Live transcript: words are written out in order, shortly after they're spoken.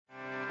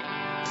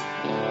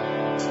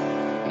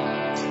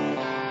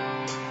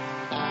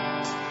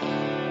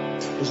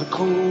There's a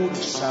code of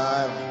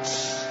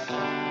silence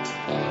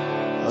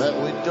that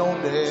we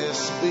don't dare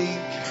speak.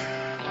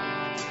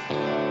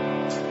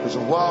 There's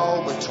a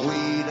wall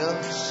between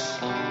us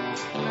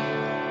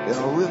and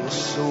a river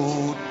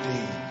so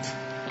deep.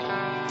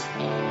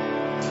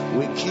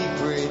 We keep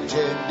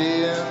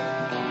pretending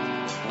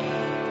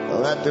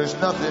that there's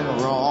nothing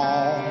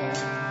wrong.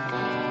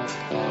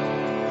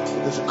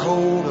 There's a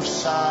code of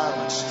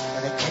silence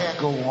and it can't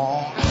go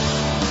on.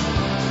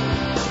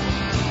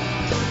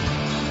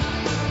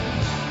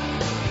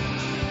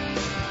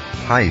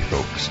 Hi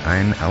folks,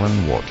 I'm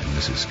Alan Watt and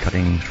this is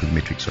Cutting Through the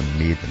Matrix on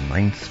May the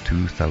 9th,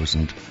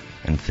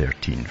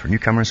 2013. For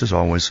newcomers, as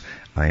always,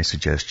 I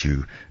suggest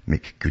you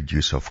make good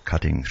use of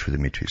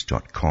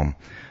cuttingthroughthematrix.com.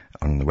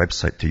 On the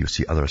website, you'll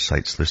see other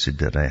sites listed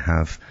that I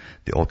have.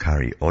 They all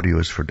carry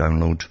audios for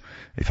download.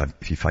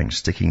 If you find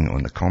sticking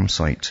on the com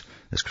site,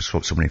 it's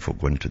because so many folk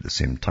go into it at the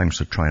same time,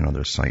 so try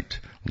another site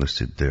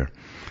listed there.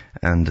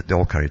 And they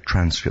all carry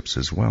transcripts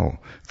as well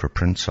for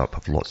prints up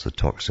of lots of the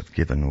talks I've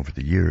given over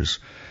the years.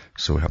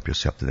 So help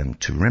yourself to them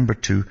too. Remember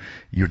too,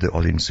 you're the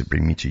audience that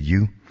bring me to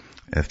you.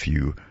 If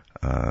you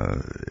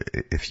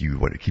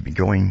want to keep me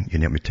going, you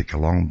can help me take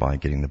along by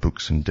getting the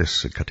books and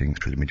discs at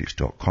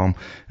cuttingthroughthematrix.com.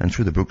 And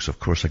through the books, of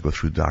course, I go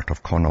through the art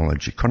of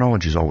chronology.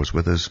 Chronology is always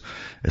with us.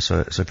 It's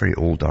a very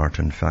old art,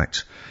 in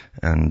fact,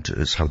 and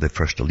it's how the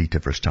first elite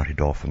ever started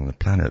off on the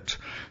planet,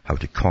 how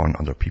to con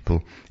other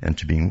people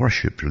into being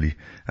worshipped, really,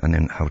 and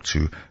then how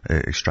to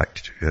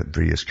extract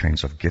various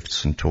kinds of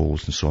gifts and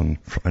tolls and so on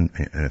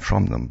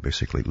from them,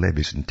 basically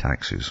levies and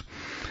taxes.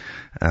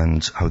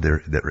 And how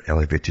they're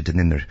elevated, and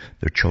then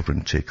their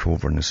children take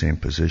over in the same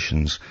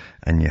positions,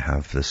 and you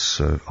have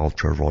this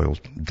ultra-royal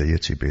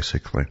deity,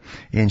 basically.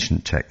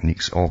 Ancient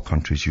techniques, all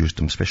countries used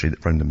them, especially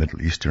around the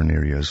Middle Eastern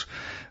areas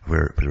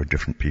where there are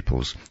different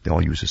peoples. They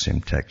all use the same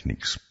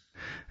techniques.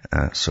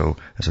 So,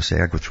 as I say,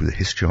 I go through the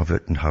history of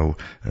it and how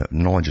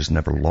knowledge is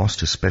never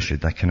lost, especially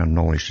that kind of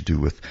knowledge to do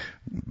with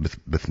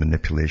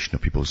manipulation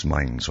of people's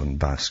minds on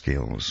vast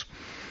scales.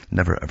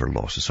 Never ever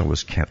lost. It's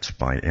always kept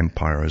by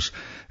empires,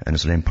 and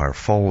as an empire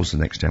falls, the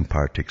next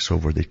empire takes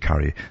over. They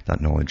carry that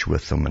knowledge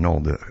with them, and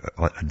all the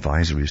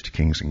advisories to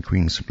kings and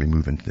queens simply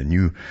move into the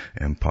new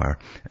empire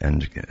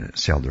and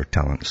sell their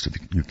talents to the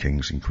new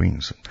kings and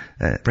queens.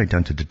 Right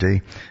down to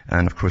today.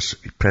 And of course,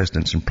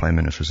 presidents and prime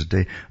ministers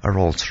today are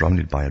all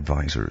surrounded by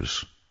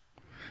advisors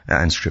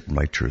and script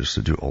writers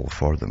to do all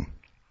for them.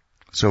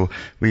 So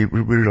we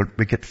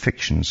get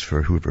fictions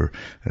for whoever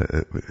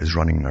is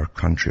running our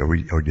country, or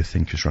you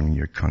think is running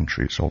your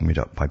country. It's all made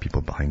up by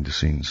people behind the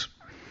scenes.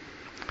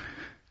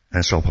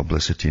 And it's all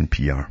publicity and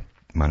PR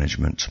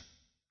management.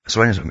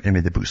 So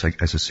anyway, the books,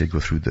 as I say, go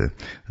through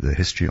the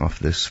history of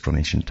this from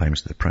ancient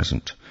times to the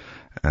present,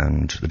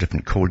 and the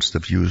different codes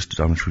they've used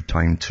down through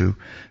time too.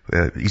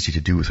 Easy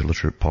to do with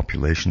illiterate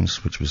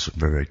populations, which was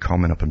very, very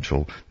common up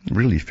until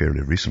really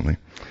fairly recently.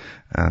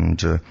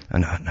 And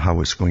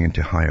how it's going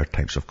into higher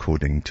types of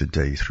coding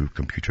today through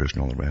computers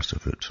and all the rest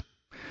of it.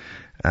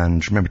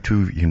 And remember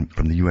too,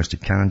 from the US to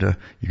Canada,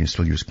 you can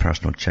still use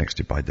personal checks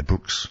to buy the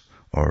books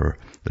or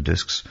the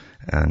discs,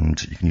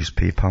 and you can use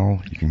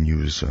PayPal, you can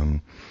use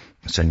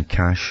send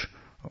cash,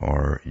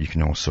 or you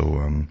can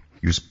also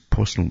use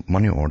postal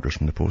money orders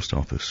from the post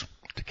office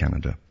to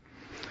Canada.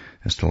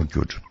 It's still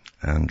good.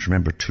 And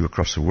remember too,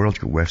 across the world,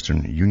 you got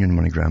Western Union,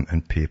 MoneyGram,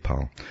 and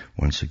PayPal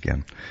once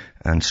again.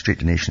 And straight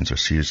donations are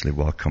seriously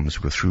welcome as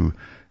we go through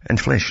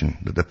inflation,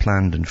 the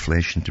planned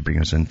inflation to bring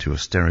us into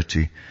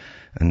austerity.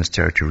 And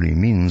austerity really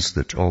means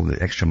that all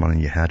the extra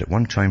money you had at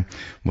one time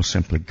will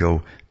simply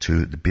go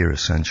to the bare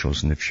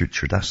essentials in the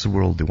future. That's the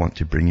world they want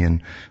to bring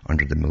in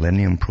under the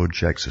Millennium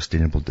Project,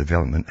 Sustainable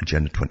Development,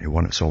 Agenda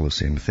 21. It's all the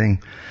same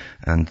thing.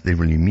 And they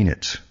really mean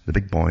it. The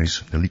big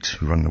boys, the elites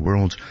who run the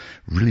world,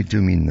 really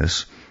do mean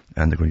this.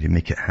 And they're going to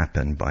make it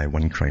happen by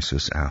one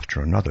crisis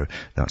after another.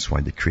 That's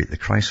why they create the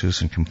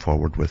crisis and come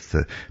forward with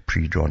the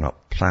pre-drawn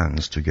up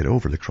plans to get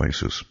over the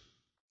crisis.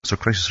 So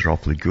crises are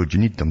awfully good. You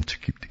need them to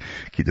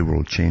keep the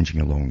world changing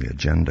along the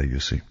agenda,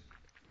 you see.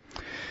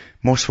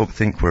 Most folk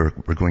think we're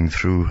going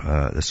through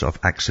this sort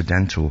of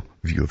accidental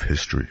view of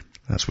history.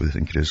 That's what they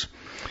think it is.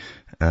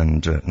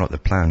 And not the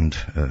planned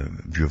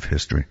view of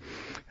history.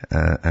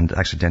 And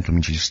accidental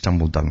means you just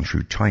stumble down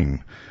through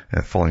time,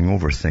 falling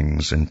over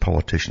things, and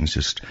politicians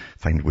just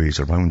find ways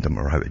around them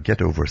or how to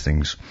get over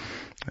things.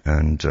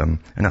 And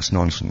that's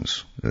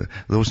nonsense.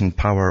 Those in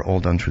power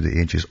all down through the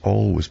ages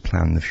always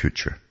plan the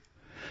future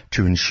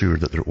to ensure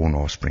that their own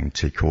offspring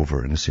take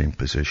over in the same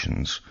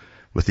positions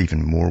with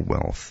even more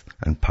wealth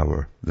and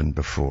power than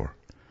before.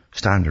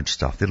 Standard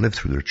stuff. They live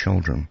through their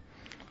children.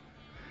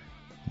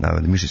 Now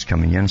the music's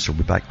coming in, so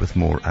we'll be back with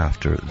more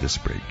after this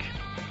break.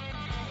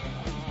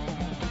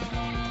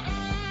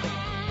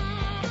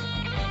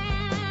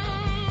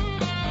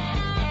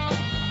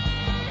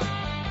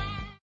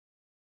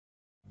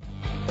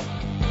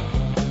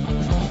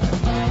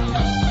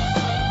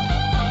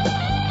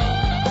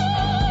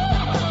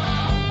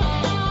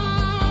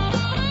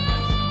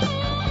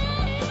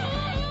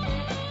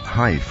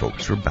 Hi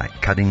folks, we're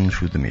back, cutting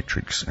through the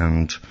matrix,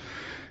 and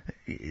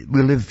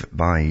we live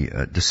by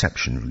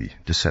deception, really.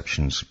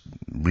 Deception's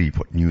really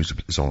what news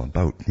is all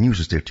about.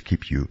 News is there to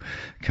keep you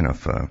kind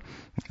of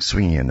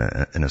swinging in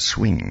a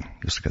swing,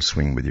 just like a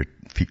swing with your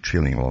feet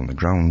trailing along the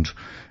ground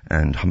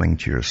and humming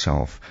to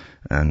yourself.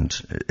 And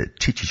it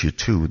teaches you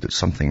too that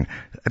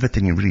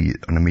everything really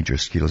on a major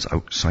scale is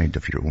outside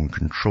of your own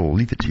control.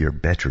 Leave it to your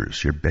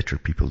betters, your better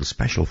people, the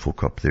special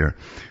folk up there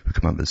who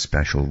come up with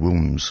special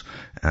wombs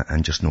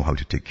and just know how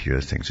to take care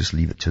of things. Just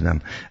leave it to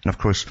them. And of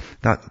course,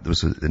 that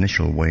was the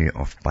initial way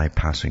of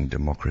bypassing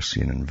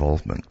democracy and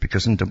involvement.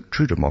 Because in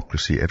true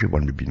democracy,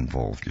 everyone would be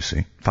involved, you see.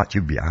 In fact,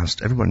 you'd be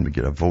asked, everyone would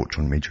get a vote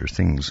on major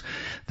things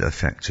that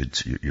affected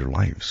your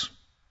lives.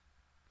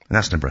 And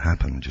that's never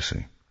happened, you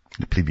see.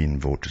 The plebeian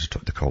vote is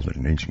what they called it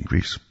in ancient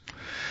Greece.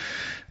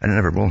 And it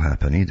never will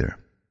happen either.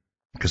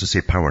 Because they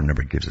say power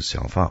never gives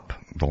itself up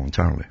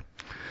voluntarily.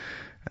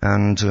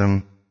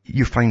 And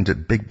you find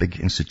that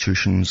big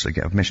institutions,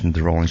 again, I've mentioned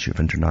the Royal Institute of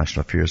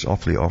International Affairs,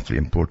 awfully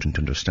important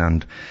to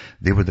understand.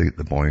 They were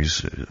the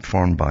boys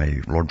formed by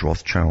Lord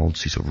Rothschild,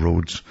 Cecil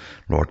Rhodes,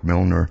 Lord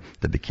Milner,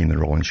 that became the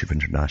Royal Institute of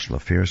International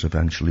Affairs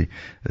eventually,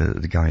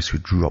 the guys who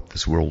drew up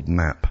this world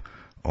map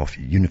of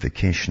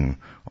unification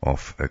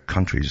of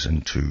countries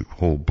into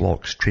whole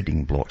blocks,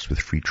 trading blocks with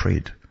free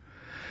trade.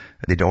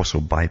 They'd also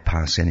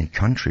bypass any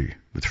country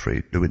with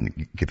free. They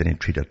wouldn't give any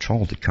trade at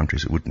all to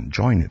countries that wouldn't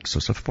join it. So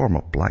it's a form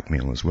of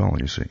blackmail as well,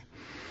 you see.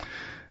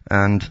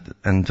 And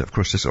of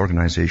course this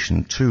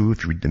organization too,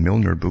 if you read the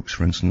Milner books,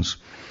 for instance,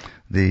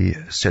 they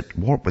set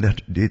war,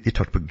 but they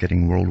talked about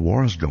getting world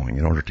wars going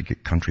in order to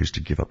get countries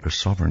to give up their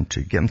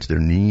sovereignty, get them to their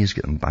knees,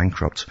 get them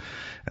bankrupt,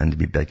 and to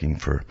be begging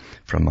for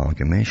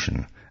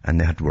amalgamation. And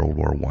they had World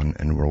War I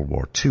and World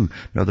War II.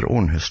 Now their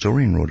own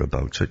historian wrote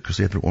about it because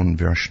they had their own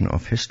version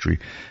of history.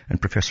 And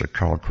Professor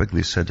Carl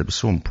Quigley said it was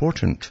so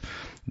important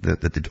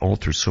that they'd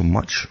altered so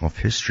much of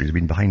history. They'd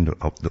been behind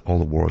all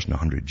the wars in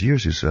 100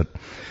 years, he said.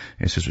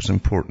 He says it was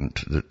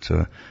important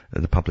that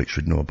the public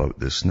should know about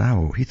this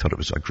now. He thought it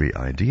was a great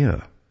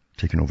idea,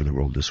 taking over the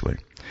world this way.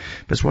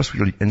 But what's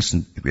really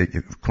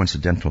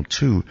coincidental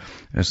too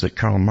is that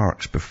Karl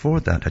Marx before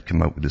that had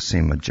come out with the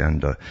same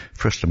agenda.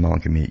 First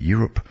amalgamate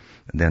Europe,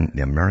 then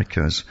the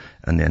Americas,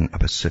 and then a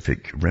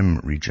Pacific Rim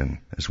region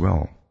as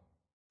well.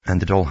 And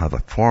they'd all have a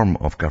form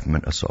of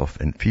government, a sort of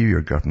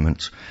inferior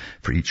government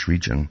for each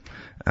region.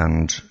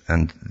 And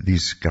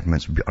these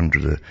governments would be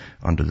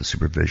under the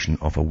supervision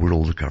of a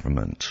world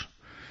government.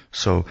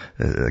 So,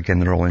 again,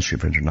 the Royal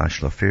Institute for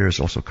International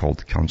Affairs, also called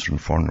the Council on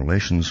Foreign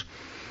Relations,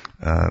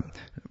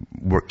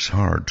 works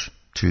hard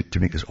to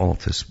make all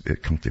of this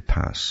come to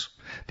pass.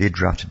 They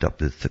drafted up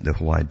the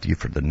whole idea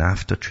for the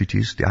NAFTA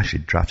treaties. They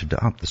actually drafted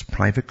it up. This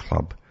private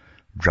club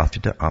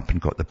drafted it up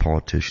and got the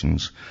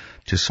politicians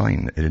to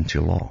sign it into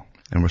law.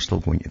 And we're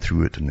still going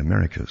through it in the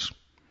Americas.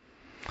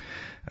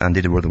 And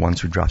they were the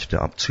ones who drafted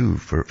it up too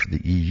for the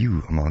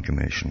EU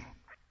amalgamation.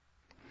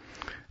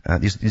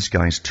 These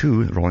guys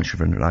too, the Royal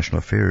Institute of International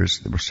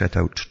Affairs,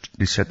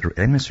 they set their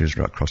emissaries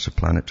right across the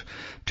planet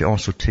to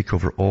also take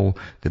over all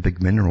the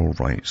big mineral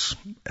rights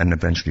and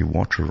eventually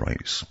water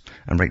rights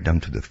and right down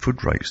to the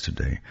food rights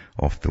today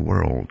of the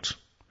world.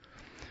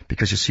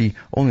 Because you see,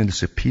 only the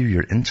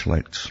superior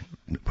intellect,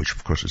 which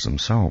of course is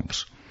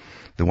themselves,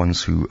 the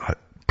ones who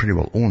pretty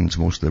well owns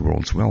most of the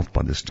world's wealth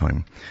by this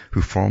time,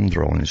 who formed the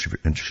Royal Institute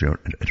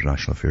of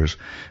International Affairs,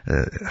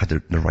 had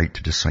the right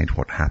to decide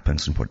what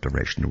happens and what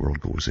direction the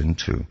world goes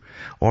into.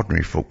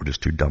 Ordinary folk were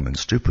just too dumb and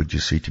stupid, you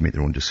see, to make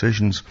their own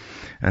decisions,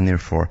 and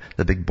therefore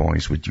the big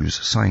boys would use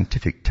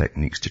scientific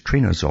techniques to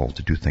train us all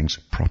to do things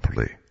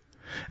properly.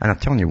 And I'm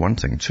telling you one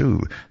thing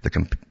too, the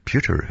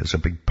computer has a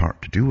big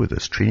part to do with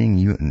this, training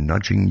you and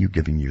nudging you,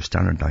 giving you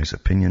standardized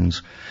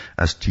opinions,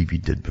 as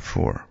TV did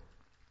before,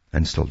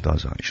 and still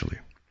does actually.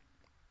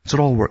 So it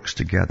all works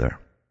together.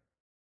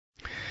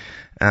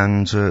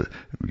 And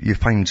you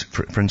find,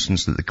 for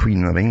instance, that the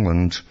Queen of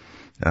England,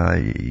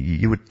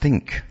 you would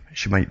think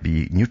she might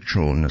be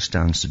neutral in a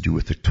stance to do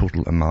with the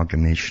total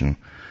amalgamation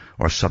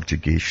or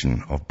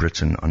subjugation of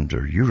Britain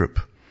under Europe.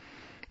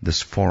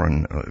 This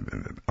foreign,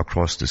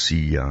 across the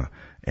sea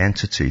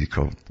entity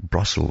called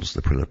Brussels,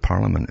 where the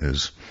Parliament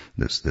is,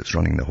 that's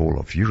running the whole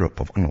of Europe,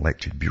 of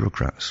unelected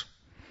bureaucrats.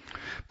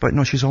 But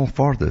no, she's all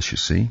for this, you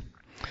see.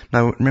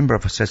 Now, remember,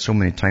 I've said so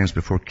many times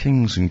before,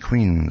 kings and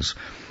queens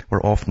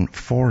were often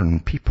foreign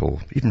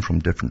people, even from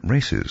different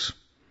races,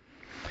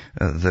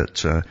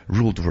 that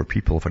ruled over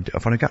people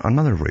of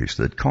another race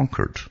that had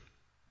conquered,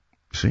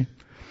 see?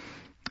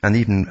 And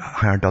even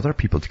hired other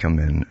people to come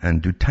in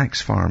and do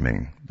tax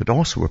farming that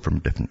also were from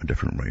a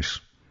different race.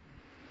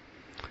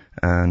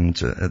 And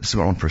this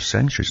went on for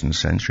centuries and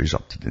centuries,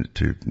 up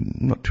to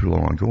not too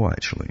long ago,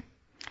 actually.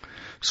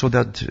 So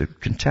that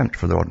contempt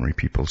for the ordinary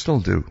people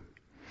still do.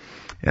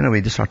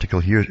 Anyway, this article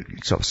here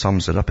sort of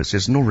sums it up. It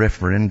says, no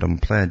referendum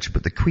pledge,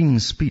 but the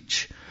Queen's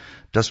speech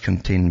does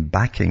contain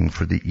backing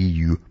for the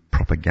EU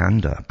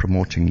propaganda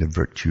promoting the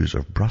virtues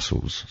of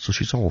Brussels. So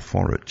she's all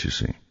for it, you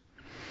see.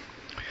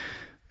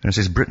 And it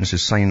says Britain is to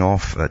sign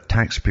off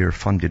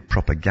taxpayer-funded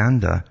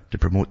propaganda to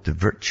promote the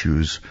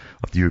virtues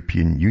of the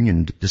European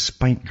Union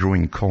despite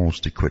growing calls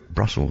to quit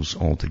Brussels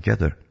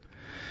altogether.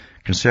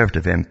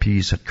 Conservative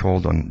MPs had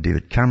called on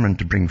David Cameron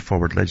to bring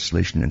forward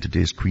legislation in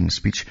today's Queen's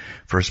speech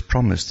for as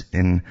promised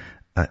in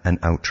an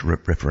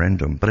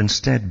referendum, but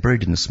instead,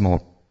 buried in the small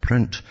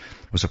print,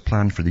 was a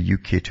plan for the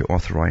UK to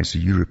authorise the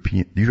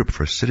Europe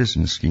for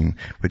Citizens scheme,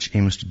 which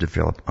aims to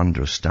develop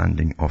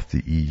understanding of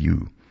the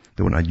EU.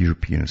 They want a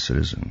European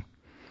citizen.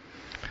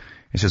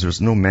 He says there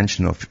was no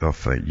mention of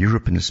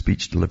Europe in the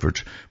speech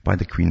delivered by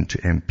the Queen to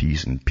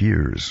MPs and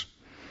peers.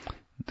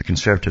 The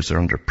Conservatives are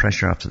under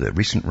pressure after the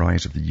recent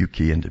rise of the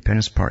UK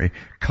Independence Party,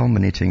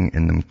 culminating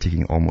in them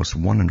taking almost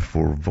 1 in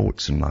 4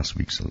 votes in last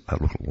week's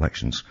local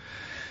elections.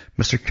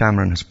 Mr.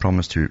 Cameron has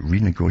promised to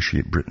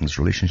renegotiate Britain's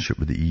relationship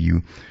with the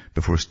EU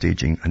before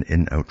staging an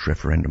in-out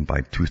referendum by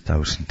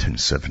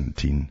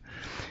 2017,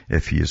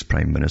 if he is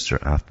Prime Minister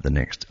after the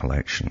next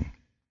election.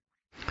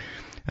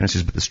 And it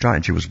says, but the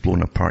strategy was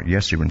blown apart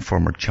yesterday when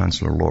former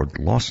Chancellor Lord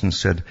Lawson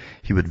said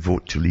he would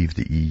vote to leave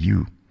the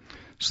EU.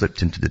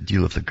 Slipped into the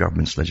deal of the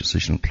government's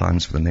legislation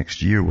plans for the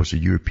next year was the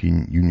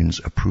European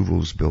Union's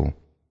approvals bill.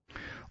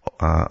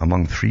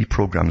 Among 3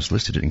 programs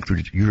listed, it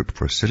included Europe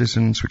for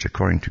Citizens, which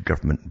according to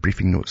government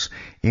briefing notes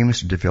aims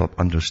to develop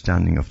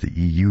understanding of the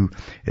EU,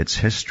 its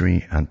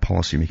history and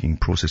policy-making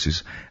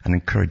processes, and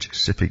encourage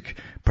civic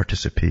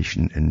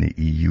participation in the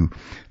EU.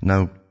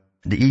 Now,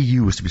 the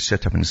EU was to be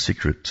set up in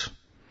secret,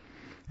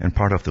 and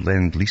part of the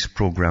Lend-Lease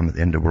program at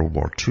the end of World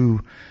War II,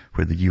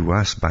 where the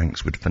US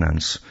banks would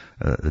finance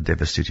the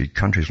devastated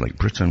countries like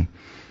Britain.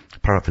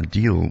 Part of the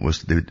deal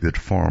was they would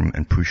form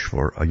and push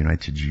for a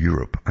united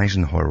Europe.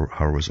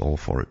 Eisenhower was all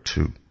for it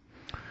too.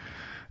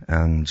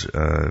 And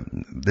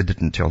they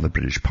didn't tell the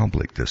British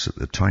public this at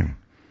the time,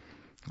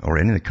 or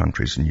any of the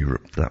countries in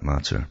Europe for that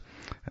matter.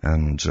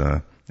 And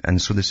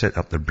so they set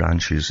up their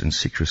branches in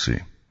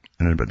secrecy.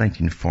 And in about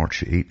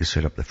 1948, they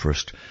set up the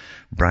first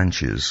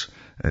branches,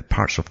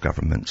 parts of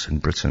governments in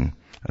Britain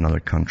and other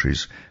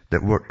countries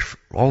that worked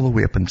all the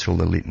way up until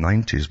the late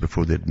 90s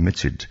before they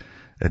admitted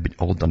it had been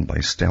all done by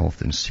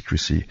stealth and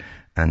secrecy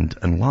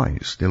and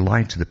lies. They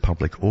lied to the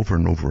public over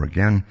and over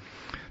again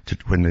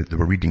when they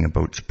were reading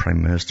about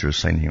prime ministers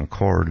signing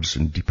accords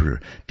and deeper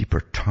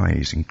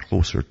ties and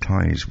closer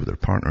ties with their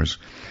partners.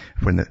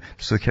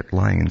 So they kept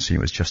lying and saying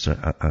it was just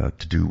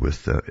to do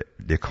with the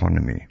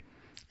economy,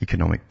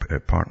 economic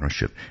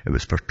partnership. It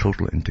was for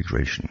total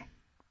integration.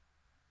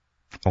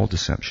 All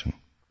deception.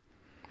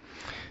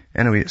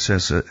 Anyway, it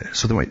says,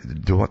 so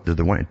do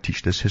they want to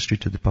teach this history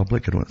to the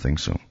public? I don't think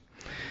so.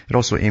 It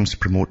also aims to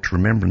promote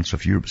remembrance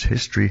of Europe's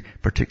history,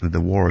 particularly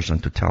the wars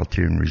and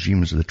totalitarian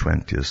regimes of the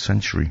 20th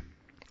century.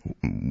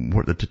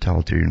 What are the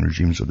totalitarian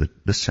regimes of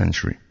this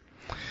century?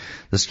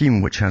 The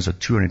scheme, which has a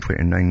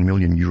 €229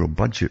 million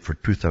budget for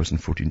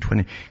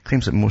 2014-20,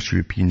 claims that most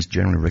Europeans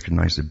generally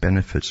recognize the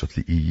benefits of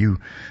the EU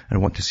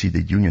and want to see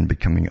the Union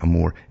becoming a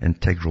more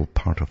integral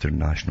part of their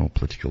national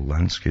political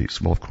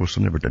landscapes. Well, of course,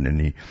 I've never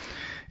done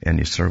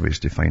any surveys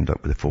to find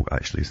out what the folk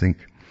actually think.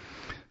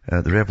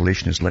 The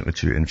revelation is likely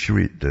to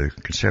infuriate the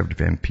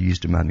Conservative MPs,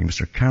 demanding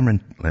Mr. Cameron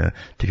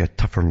take a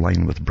tougher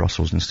line with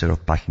Brussels instead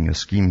of backing a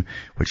scheme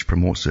which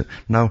promotes it.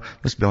 Now,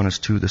 let's be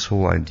honest too, this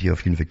whole idea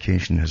of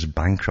unification has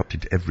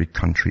bankrupted every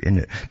country in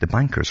it. The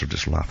bankers are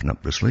just laughing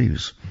up their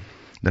sleeves.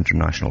 The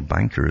international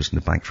bankers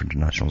and the Bank for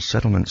International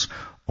Settlements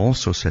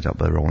also set up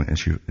their own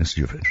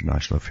Institute of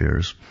International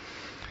Affairs,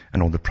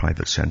 and all the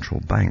private central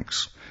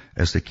banks,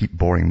 as they keep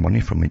borrowing money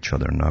from each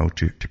other now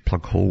to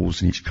plug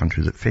holes in each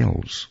country that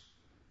fails.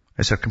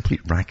 It's a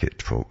complete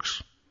racket,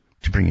 folks,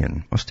 to bring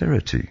in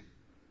austerity.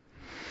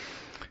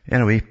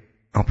 Anyway,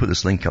 I'll put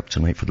this link up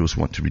tonight for those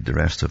who want to read the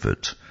rest of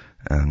it,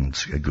 and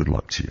good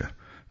luck to you,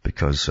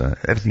 because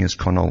everything is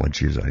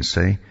chronology, as I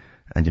say,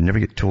 and you never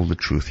get told the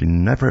truth. You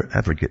never,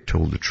 ever get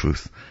told the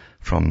truth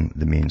from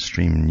the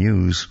mainstream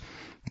news.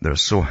 They're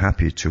so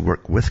happy to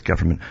work with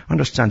government.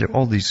 Understand that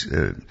all these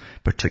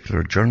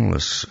particular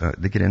journalists,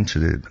 they get into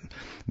the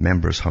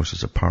members'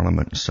 houses of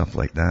parliament and stuff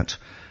like that,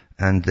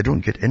 and they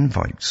don't get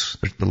invites.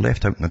 They're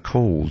left out in the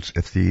cold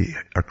if they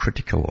are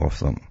critical of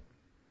them.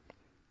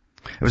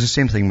 It was the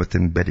same thing with the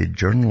embedded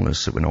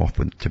journalists that went off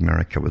to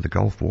America with the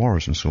Gulf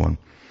Wars and so on,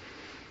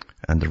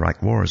 and the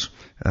Iraq Wars.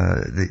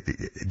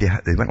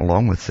 They went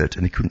along with it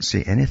and they couldn't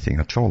say anything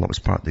at all. That was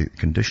part of the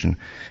condition,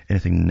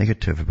 anything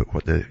negative about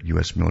what the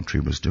US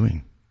military was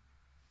doing.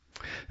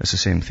 It's the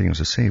same thing, as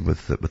I say,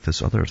 with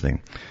this other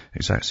thing.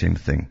 Exact same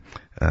thing.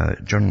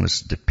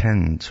 Journalists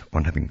depend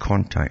on having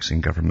contacts in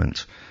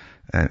government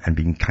and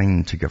being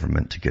kind to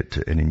government to get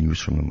any news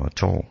from them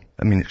at all.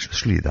 I mean,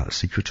 it's really that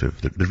secretive.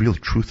 The real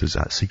truth is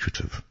that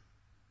secretive.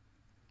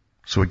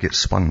 So it gets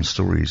spun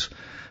stories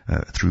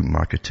through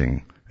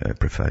marketing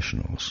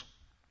professionals.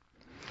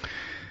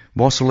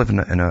 We also live in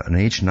an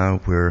age now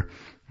where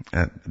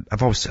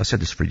I've said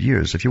this for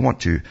years. If you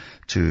want to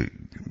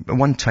at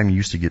one time you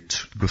used to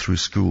go through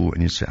school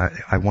and you say,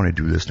 I want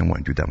to do this and I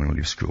want to do that when I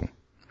leave school.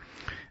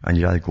 And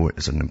you either go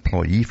as an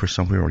employee for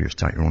somewhere or you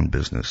start your own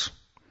business.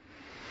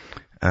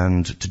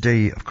 And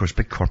today, of course,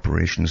 big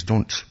corporations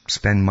don't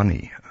spend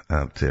money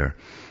out there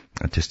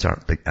to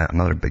start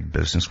another big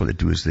business. What they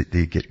do is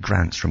they get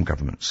grants from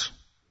governments.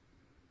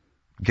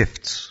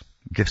 Gifts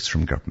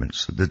from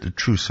governments. The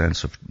true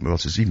sense of, well,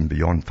 it's even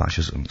beyond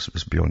fascism.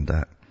 It's beyond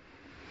that.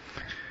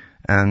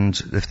 And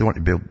if they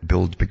want to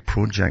build big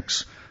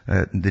projects,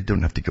 they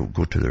don't have to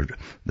go to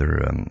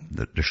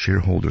their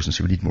shareholders and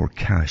say, we need more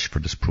cash for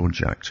this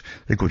project.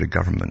 They go to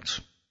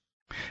governments.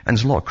 And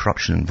there's a lot of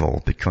corruption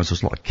involved because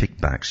there's a lot of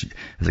kickbacks.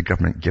 If the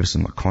government gives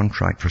them a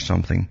contract for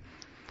something,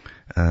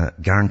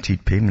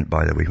 guaranteed payment,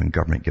 by the way, when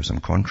government gives them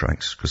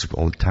contracts, because they've got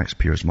all the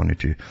taxpayers' money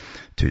to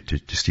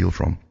steal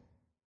from.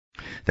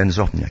 Then there's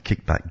often a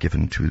kickback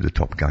given to the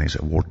top guys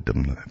that awarded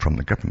them from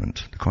the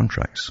government, the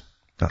contracts.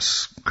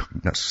 That's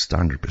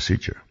standard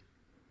procedure.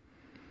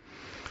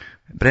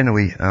 But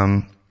anyway,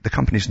 the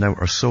companies now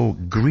are so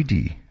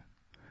greedy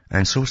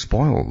and so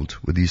spoiled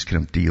with these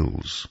kind of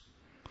deals.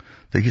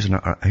 Here's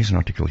an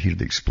article here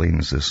that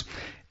explains this.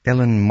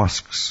 Elon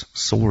Musk's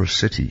Solar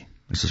City,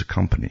 this is a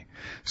company,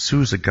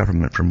 sues the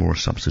government for more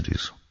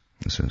subsidies.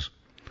 It says,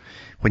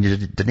 when you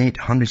donate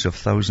hundreds of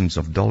thousands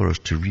of dollars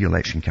to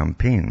re-election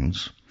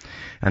campaigns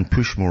and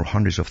push more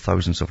hundreds of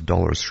thousands of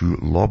dollars through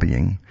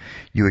lobbying,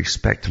 you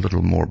expect a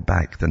little more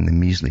back than the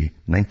measly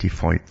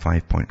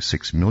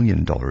 $95.6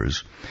 million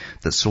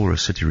that Solar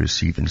City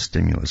received in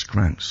stimulus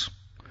grants.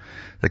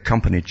 The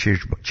company,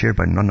 chaired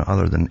by none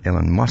other than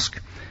Elon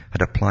Musk,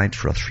 had applied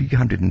for a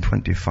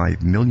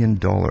 $325 million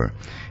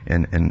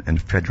in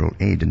federal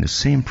aid in the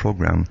same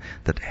program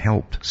that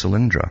helped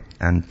Solyndra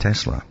and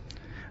Tesla,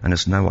 and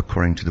is now,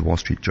 according to the Wall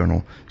Street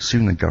Journal,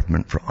 suing the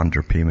government for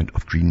underpayment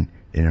of green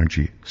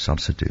energy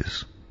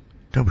subsidies.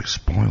 They were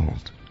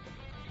spoiled.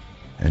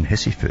 And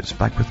hissy fits.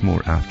 Back with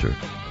more after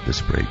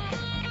this break.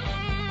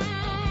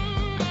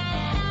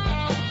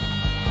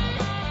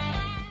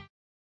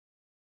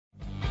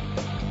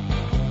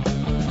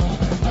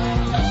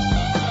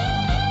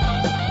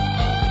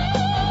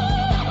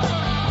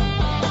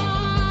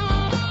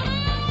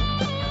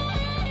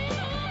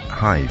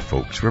 Hi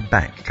folks, we're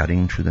back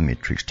cutting through the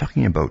matrix,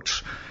 talking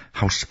about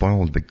how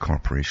spoiled big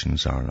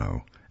corporations are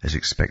now. As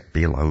expect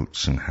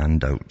bailouts and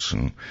handouts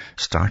and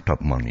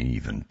startup money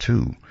even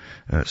too.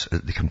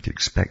 They come to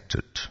expect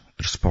it.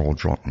 They're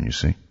spoiled rotten, you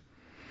see.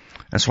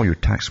 That's all your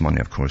tax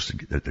money, of course,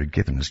 that they're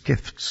given as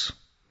gifts.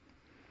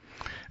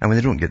 And when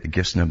they don't get the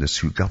gifts now, they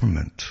sue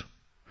government.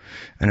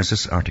 And as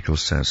this article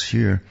says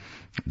here,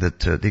 that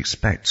they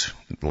expect,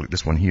 like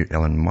this one here,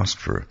 Elon Musk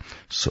for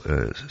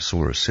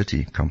Solar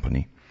City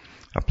company,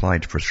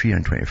 applied for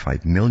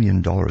 $325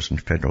 million in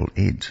federal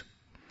aid.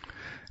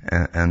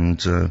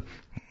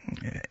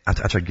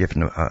 After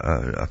giving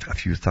a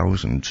few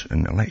thousand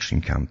in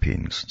election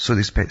campaigns. So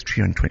they expect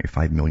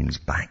 $325 million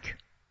back.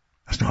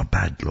 That's not a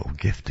bad little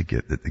gift to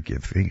give, that they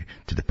give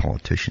to the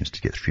politicians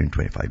to get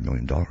 $325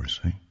 million.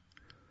 Eh?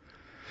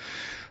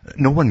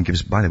 No one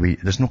gives, by the way,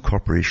 there's no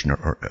corporation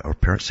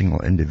or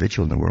single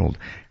individual in the world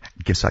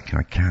gives that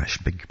kind of cash,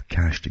 big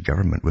cash to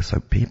government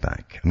without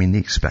payback. I mean, they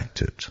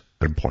expect it.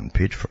 They're bought and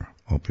paid for,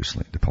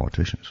 obviously, the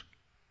politicians.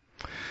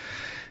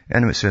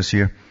 Anyway, it says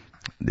here,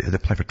 they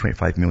applied for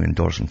 $25 million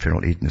in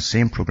federal aid in the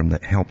same program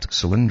that helped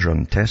Solyndra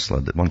and Tesla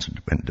that once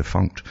went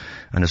defunct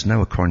and is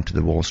now, according to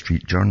the Wall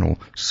Street Journal,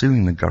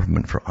 suing the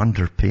government for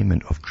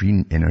underpayment of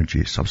green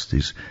energy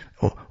subsidies.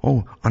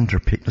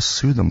 Underpay. Let's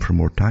sue them for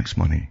more tax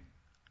money.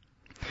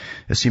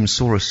 It seems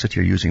Solar City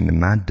are using the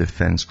mad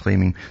defense,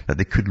 claiming that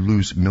they could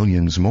lose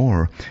millions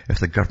more if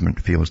the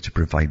government fails to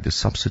provide the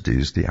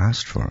subsidies they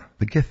asked for.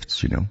 The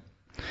gifts, you know.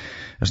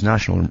 As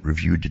National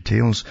Review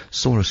details,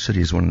 Solar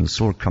City is one of the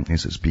solar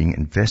companies that's being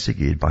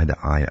investigated by the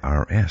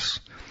IRS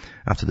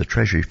after the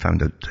Treasury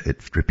found out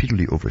it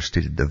repeatedly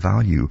overstated the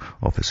value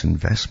of its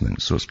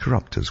investment, so it's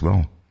corrupt as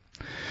well.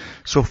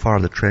 So far,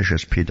 the Treasury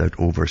has paid out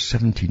over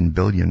 $17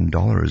 billion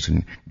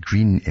in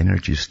green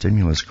energy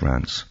stimulus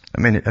grants.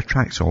 I mean, it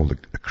attracts all the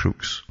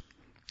crooks.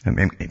 I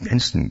mean,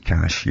 instant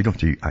cash, you don't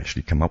have to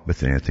actually come up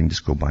with anything,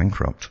 just go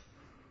bankrupt.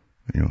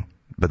 You know,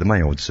 but the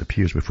money all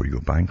disappears before you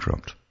go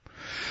bankrupt.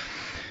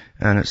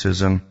 And it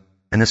says, in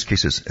this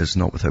case, it's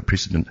not without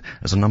precedent,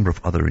 as a number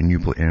of other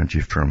renewable energy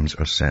firms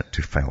are set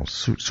to file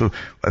suit. So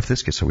if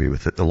this gets away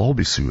with it, they'll all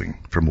be suing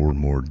for more and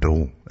more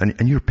dough.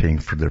 And you're paying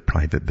for their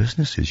private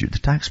businesses. The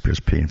taxpayers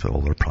paying for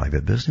all their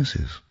private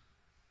businesses.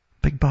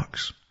 Big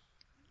bucks.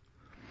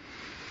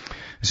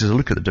 It says, a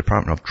look at the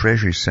Department of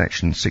Treasury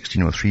Section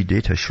 1603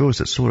 data shows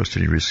that Solar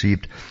City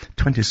received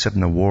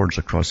 27 awards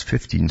across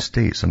 15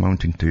 states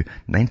amounting to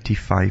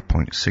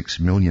 $95.6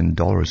 million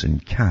in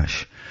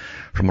cash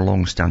from a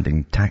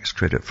long-standing tax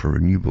credit for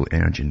renewable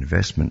energy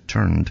investment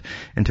turned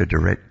into a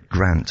direct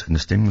grant in the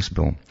stimulus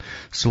bill.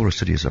 Solar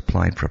City has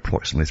applied for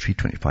approximately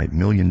 $325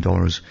 million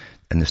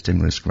in the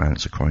stimulus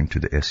grants according to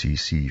the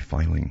SEC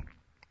filing.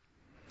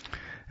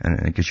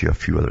 And it gives you a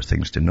few other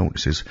things to note. It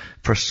says,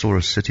 first,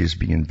 Solar City is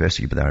being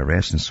investigated by the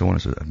IRS and so on,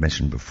 as I've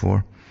mentioned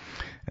before.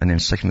 And then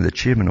secondly, the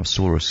chairman of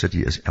Solar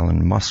City is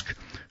Elon Musk,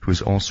 who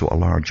is also a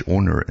large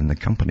owner in the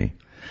company.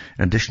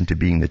 In addition to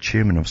being the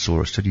chairman of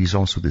SolarCity, he's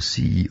also the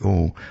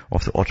CEO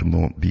of the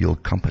automobile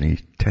company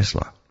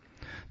Tesla.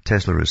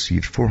 Tesla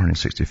received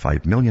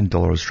 $465 million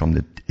from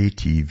the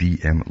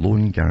ATVM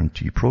loan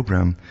guarantee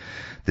program,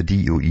 the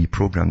DOE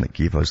program that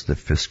gave us the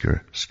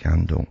Fisker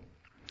scandal.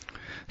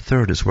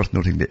 Third, it's worth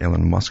noting that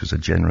Elon Musk is a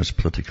generous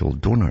political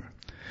donor.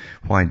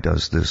 Why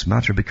does this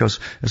matter? Because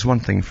it's one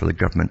thing for the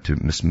government to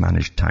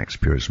mismanage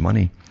taxpayers'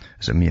 money,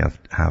 as it may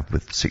have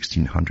with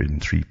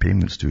 1,603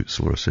 payments to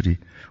SolarCity,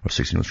 or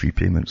 1,603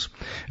 payments.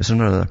 It's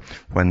another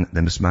when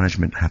the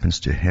mismanagement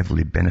happens to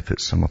heavily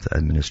benefit some of the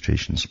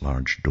administration's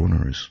large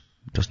donors.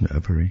 Doesn't it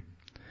ever, eh?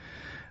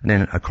 And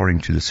then,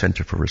 according to the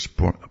Center for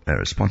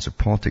Responsive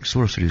Politics,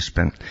 SolarCity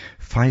spent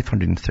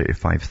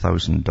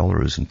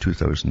 $535,000 in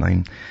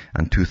 2009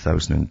 and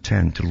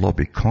 2010 to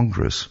lobby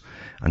Congress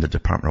and the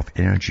Department of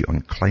Energy on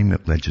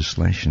climate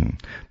legislation,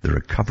 the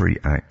Recovery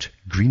Act,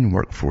 green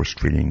workforce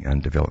training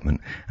and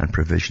development, and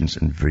provisions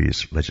in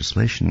various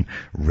legislation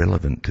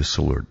relevant to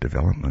solar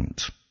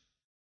development.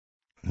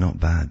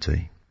 Not bad,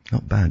 eh?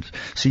 Not bad.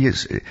 See,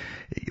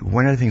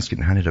 when everything's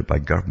getting handed out by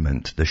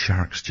government, the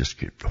sharks just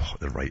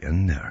they're right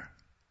in there.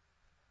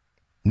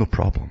 No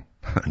problem.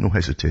 No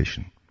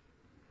hesitation.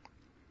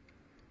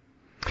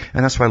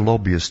 And that's why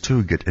lobbyists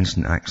too get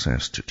instant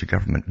access to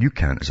government. You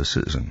can't as a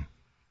citizen.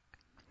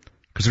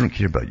 Because they don't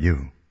care about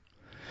you.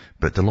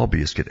 But the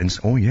lobbyists get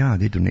oh yeah,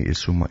 they donated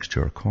so much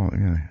to our cause,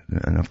 yeah.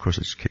 And of course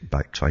it's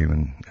kickback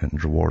time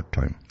and reward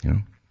time, you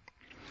know.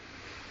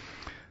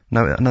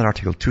 Now, another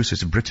article too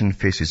says Britain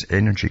faces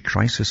energy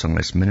crisis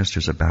unless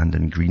ministers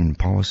abandon green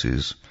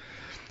policies.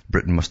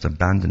 Britain must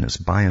abandon its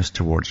bias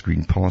towards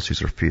green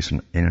policies or face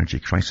an energy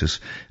crisis,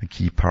 a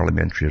key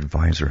parliamentary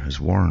advisor has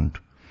warned.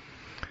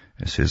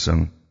 It says,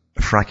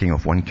 fracking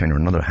of one kind or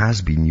another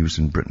has been used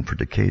in Britain for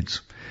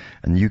decades,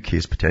 and the UK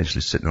is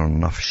potentially sitting on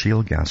enough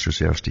shale gas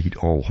reserves to heat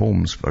all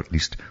homes for at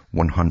least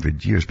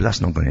 100 years. But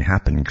that's not going to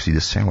happen because they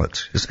sell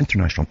it. There's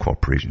international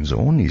corporations that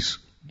own these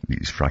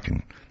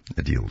fracking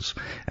deals,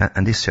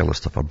 and they sell the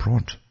stuff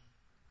abroad.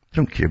 They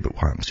don't care about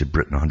what happens to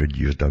Britain 100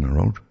 years down the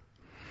road.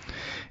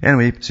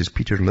 Anyway, it says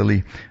Peter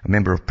Lilly, a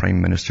member of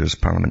Prime Minister's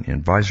Parliamentary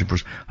Advisory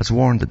Board, has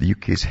warned that the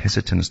UK's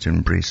hesitance to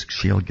embrace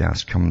shale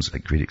gas comes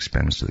at great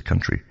expense to the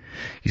country.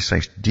 He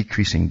cites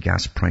decreasing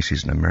gas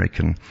prices in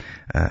America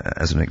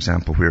as an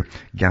example where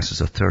gas is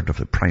a third of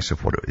the price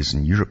of what it is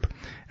in Europe,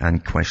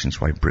 and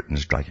questions why Britain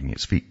is dragging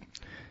its feet.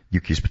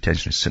 UK is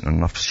potentially sitting on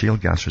enough shale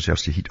gas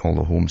reserves to heat all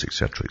the homes,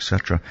 etc.,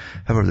 etc.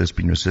 However, there's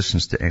been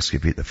resistance to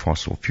excavate the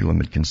fossil fuel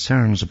amid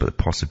concerns about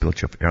the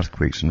possibility of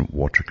earthquakes and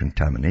water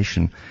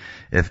contamination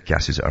if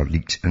gases are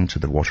leaked into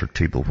the water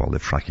table while the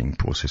fracking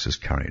process is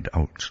carried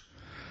out.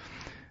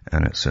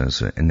 And it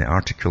says, in the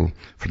article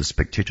for The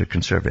Spectator,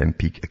 Conservative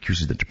MP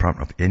accuses the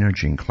Department of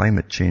Energy and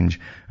Climate Change.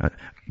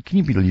 Can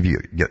you believe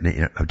you get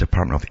a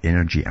Department of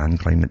Energy and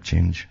Climate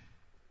Change?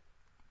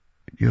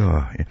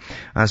 Yeah,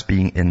 as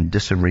being in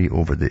disarray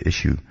over the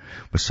issue,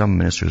 with some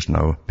ministers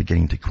now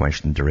beginning to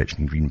question the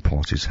direction green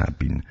policies have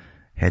been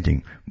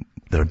heading.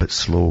 They're a bit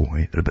slow,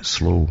 eh? They're a bit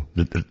slow.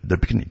 They're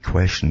beginning to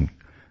question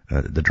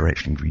the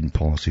direction green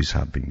policies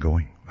have been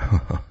going.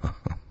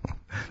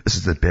 This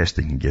is the best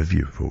they can give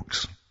you,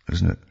 folks,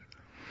 isn't it?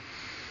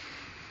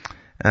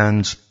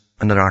 And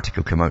another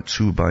article came out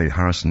too by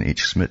Harrison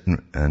H. Smith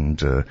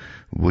and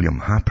William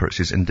Happer. It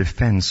says, in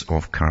defense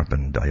of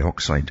carbon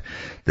dioxide,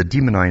 the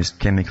demonized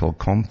chemical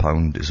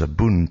compound is a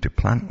boon to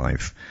plant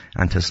life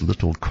and has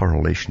little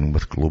correlation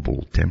with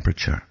global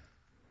temperature.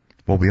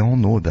 Well, we all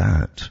know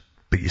that.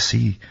 But you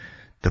see,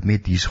 they've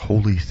made these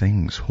holy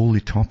things, holy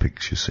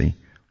topics, you see.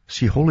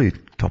 See, holy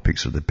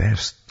topics are the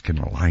best kind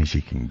of lies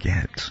you can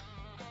get.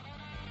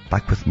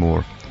 Back with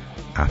more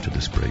after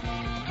this break.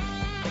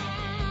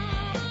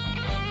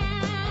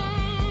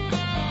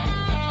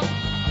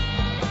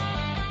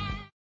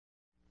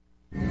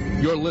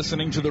 You're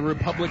listening to the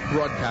Republic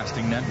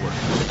Broadcasting Network,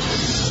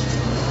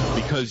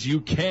 because you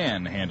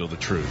can handle the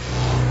truth.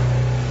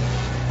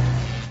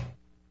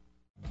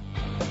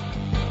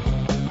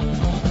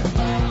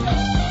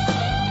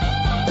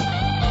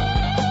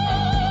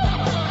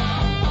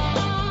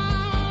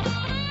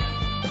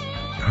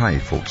 Hi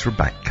folks, we're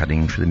back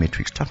cutting through the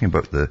matrix, talking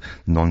about the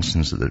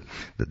nonsense that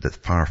the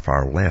far,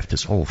 far left.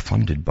 It's all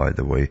funded, by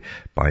the way,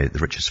 by the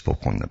richest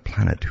folk on the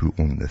planet who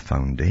own the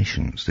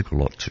foundations. They've got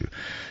a lot to.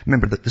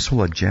 Remember that this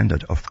whole agenda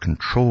of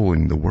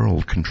controlling the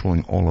world,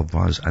 controlling all of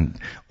us and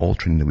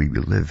altering the way we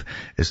live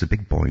is the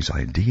big boys'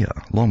 idea,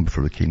 long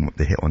before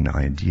they hit on the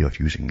idea of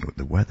using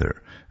the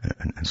weather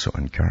and so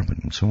on,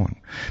 carbon and so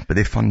on. But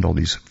they fund all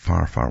these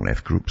far, far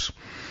left groups.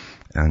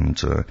 And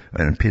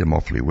pay them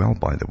awfully well,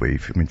 by the way.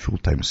 I mean,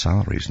 full-time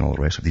salaries and all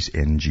the rest of these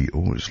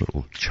NGOs,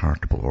 little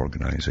charitable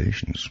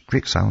organizations.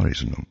 Great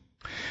salaries in them.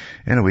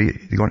 Anyway,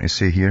 they're going to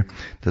say here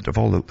that of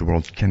all the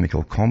world's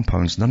chemical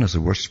compounds, none has a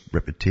worse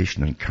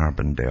reputation than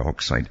carbon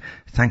dioxide,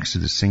 thanks to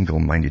the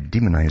single-minded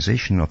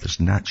demonization of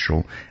this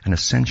natural and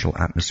essential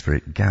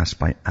atmospheric gas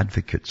by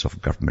advocates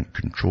of government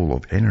control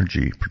of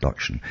energy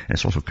production. And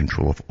it's also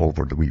control of all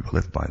over the way we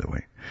live, by the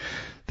way.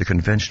 The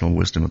conventional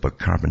wisdom about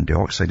carbon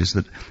dioxide is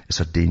that it's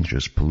a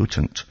dangerous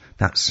pollutant.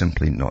 That's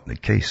simply not the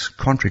case.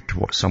 Contrary to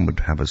what some would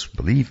have us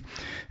believe,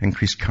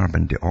 increased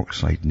carbon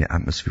dioxide in the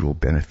atmosphere will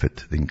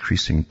benefit the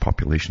increasing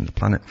population of the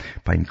planet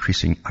by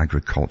increasing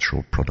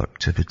agricultural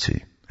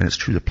productivity. And it's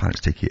true, the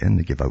planets take it in,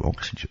 they give out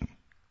oxygen.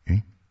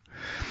 Okay?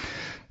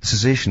 The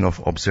cessation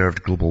of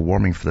observed global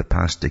warming for the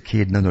past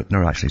decade, now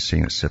they're actually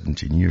saying it's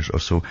 17 years or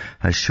so,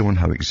 has shown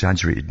how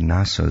exaggerated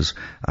NASA's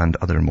and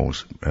other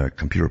most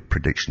computer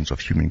predictions of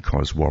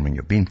human-caused warming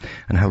have been,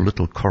 and how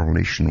little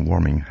correlation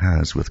warming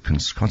has with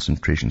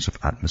concentrations of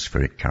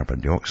atmospheric carbon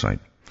dioxide.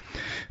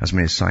 As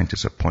many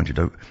scientists have pointed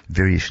out,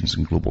 variations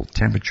in global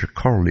temperature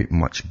correlate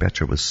much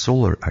better with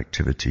solar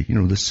activity. You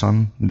know, the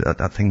sun,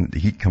 that thing that the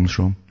heat comes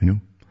from, you know.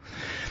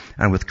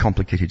 And with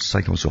complicated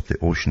cycles of the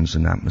oceans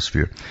and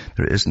atmosphere,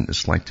 there isn't the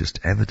slightest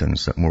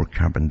evidence that more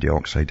carbon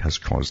dioxide has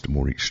caused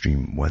more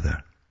extreme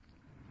weather.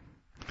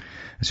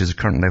 It says the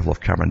current level of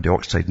carbon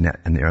dioxide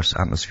in the Earth's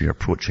atmosphere,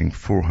 approaching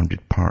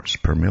 400 parts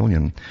per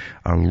million,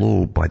 are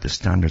low by the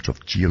standards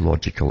of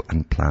geological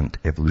and plant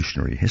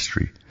evolutionary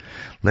history.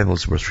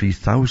 Levels were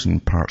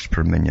 3,000 parts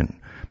per million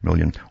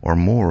or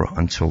more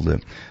until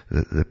the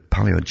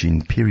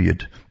Paleogene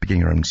period,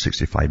 beginning around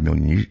 65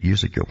 million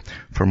years ago.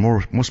 For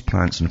most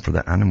plants and for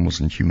the animals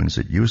and humans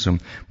that use them,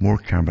 more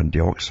carbon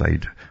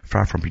dioxide,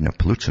 far from being a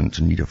pollutant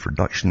in need of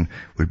reduction,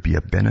 would be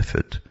a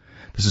benefit.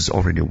 This is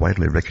already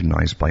widely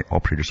recognized by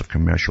operators of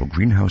commercial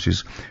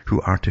greenhouses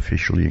who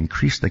artificially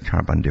increase the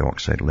carbon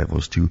dioxide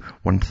levels to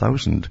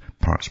 1,000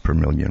 parts per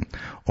million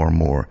or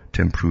more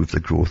to improve the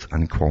growth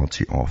and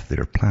quality of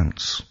their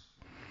plants.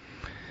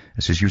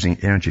 This is using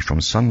energy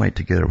from sunlight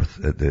together with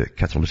the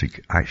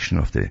catalytic action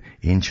of the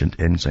ancient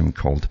enzyme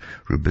called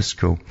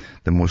rubisco,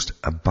 the most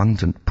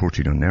abundant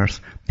protein on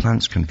Earth.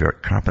 Plants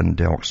convert carbon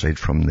dioxide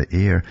from the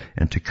air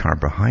into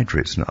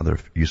carbohydrates and other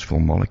useful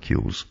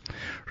molecules.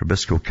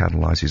 Rubisco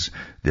catalyzes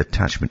the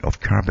attachment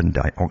of carbon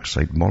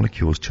dioxide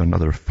molecules to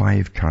another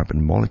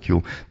 5-carbon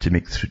molecule to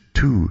make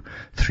 2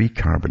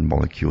 3-carbon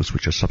molecules,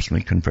 which are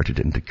subsequently converted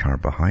into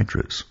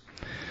carbohydrates.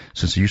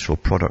 Since the useful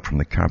product from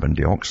the carbon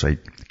dioxide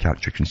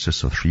capture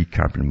consists of 3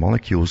 carbon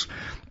molecules,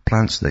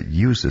 plants that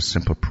use this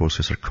simple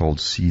process are called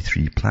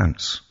C3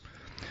 plants.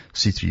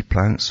 C3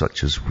 plants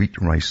such as wheat,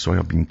 rice,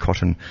 soybean,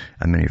 cotton,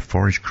 and many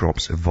forage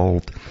crops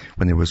evolved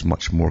when there was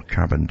much more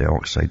carbon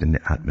dioxide in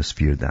the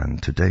atmosphere than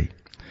today.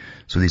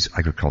 So these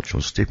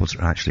agricultural staples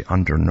are actually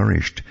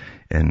undernourished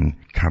in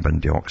carbon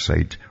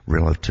dioxide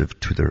relative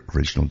to their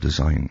original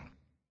design.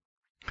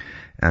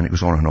 And it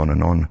goes on and on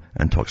and on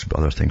and talks about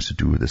other things to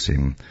do with the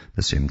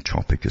same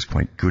topic. It's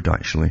quite good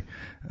actually.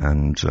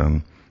 And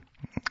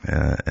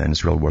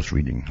it's well worth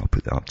reading. I'll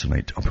put that up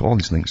tonight. I'll put all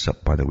these links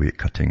up, by the way, at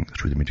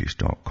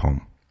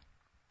cuttingthroughthematrix.com.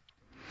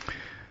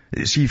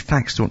 You see,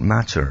 facts don't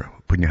matter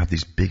when you have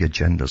these big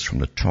agendas from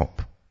the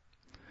top.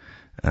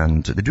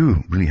 And they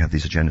do really have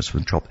these agendas from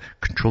the top.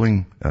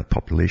 Controlling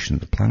population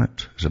of the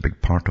planet is a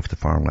big part of the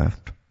far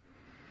left,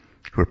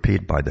 who are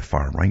paid by the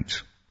far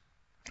right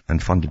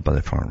and funded by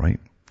the far right.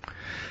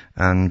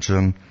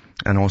 And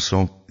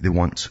also they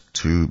want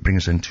to bring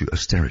us into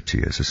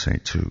austerity, as I say,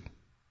 too.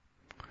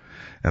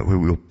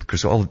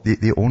 Because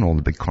they own all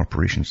the big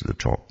corporations at the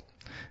top.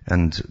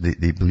 And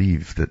they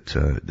believe that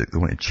they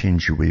want to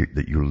change the way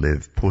that you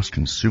live,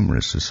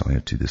 post-consumerist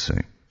society, they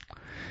say.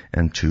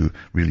 And to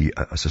really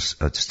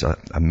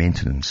a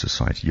maintenance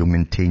society. You'll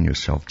maintain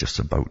yourself just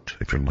about,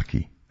 if you're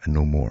lucky, and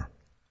no more.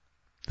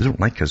 They don't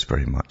like us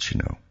very much, you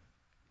know.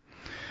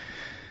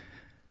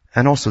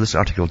 And also this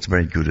article is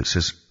very good. It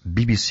says,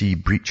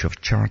 BBC breach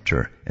of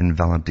charter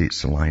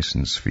invalidates the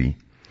license fee.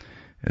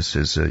 It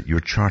says,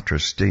 your charter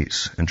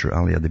states, inter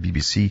alia, the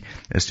BBC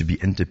is to be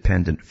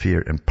independent,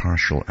 fair,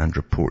 impartial, and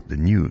report the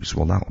news.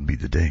 Well, that'll be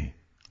the day.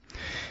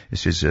 It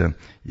says,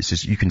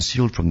 you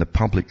concealed from the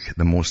public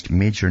the most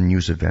major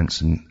news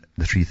events in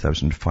the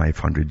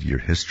 3,500-year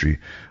history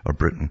of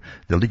Britain,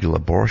 the legal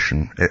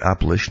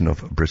abolition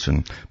of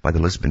Britain by the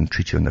Lisbon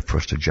Treaty on the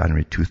 1st of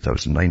January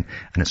 2009,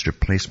 and its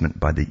replacement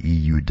by the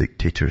EU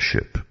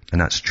dictatorship.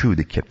 And that's true,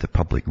 they kept the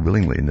public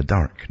willingly in the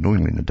dark,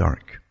 knowingly in the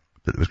dark,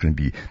 that they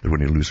were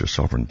going to lose their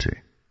sovereignty.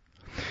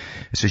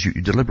 It says you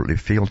deliberately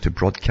failed to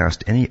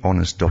broadcast any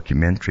honest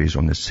documentaries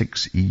on the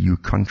 6 EU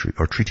countries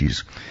or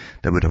treaties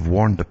that would have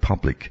warned the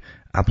public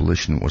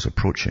abolition was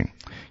approaching.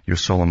 Your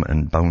solemn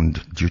and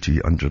bound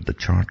duty under the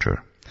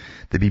Charter.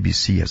 The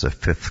BBC has a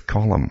 5th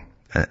column,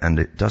 and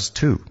it does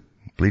too,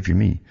 believe you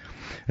me.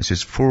 It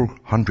says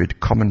 400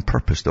 Common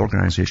Purpose, the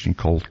organization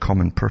called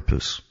Common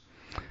Purpose.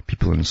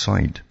 People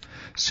inside,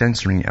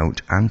 censoring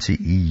out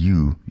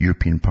anti-EU,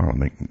 European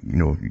Parliament,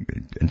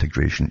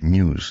 integration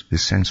news. They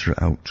censor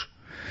it out.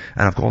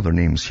 And I've got all their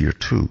names here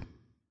too.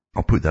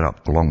 I'll put that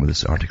up along with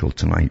this article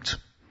tonight.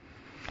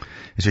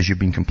 It says you've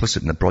been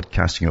complicit in the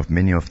broadcasting of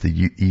many of the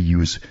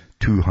EU's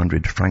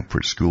 200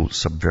 Frankfurt School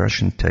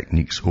subversion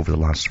techniques over the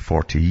last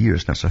 40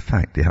 years. That's a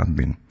fact, they have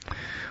been.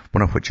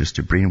 One of which is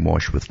to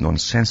brainwash with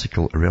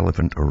nonsensical,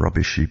 irrelevant or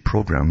rubbishy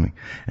programming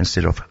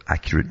instead of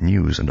accurate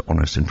news and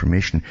honest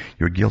information.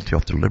 You're guilty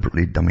of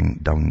deliberately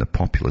dumbing down the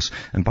populace.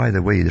 And by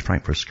the way, the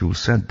Frankfurt School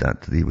said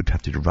that they would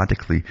have to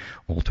radically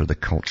alter the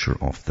culture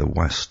of the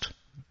West.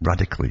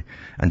 Radically.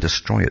 And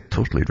destroy it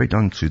totally, right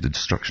down to the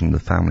destruction of the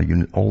family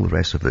unit, all the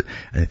rest of it.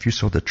 And if you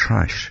saw the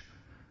trash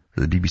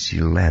that the BBC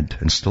led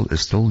and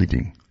is still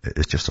leading,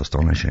 it's just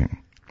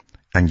astonishing.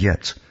 And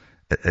yet,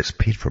 it's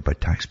paid for by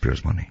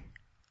taxpayers' money.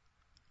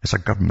 It's a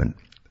government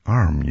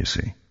arm, you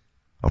see,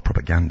 of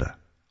propaganda.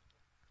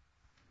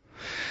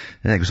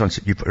 And it goes on to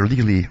say, you've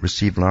illegally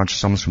received large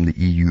sums from the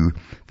EU,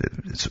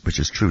 which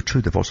is true.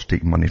 They've also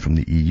taken money from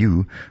the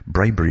EU,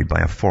 bribery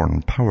by a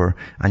foreign power,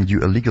 and you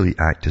illegally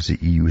act as the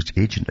EU's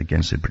agent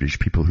against the British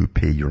people who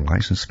pay your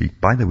license fee.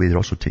 By the way, they're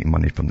also taking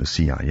money from the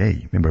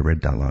CIA. Remember, I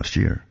read that last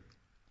year.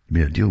 You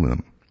made a deal with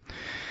them.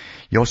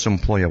 You also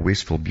employ a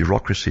wasteful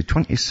bureaucracy.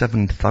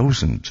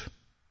 27,000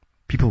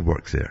 people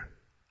work there,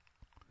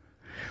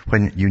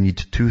 when you need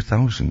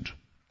 2,000.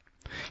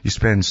 You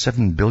spend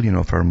 $7 billion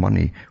of our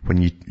money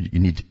when you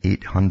need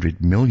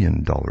 $800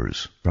 million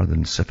rather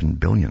than $7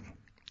 billion.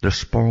 They're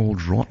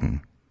spoiled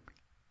rotten,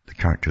 the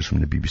characters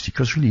from the BBC,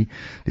 because really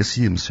they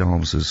see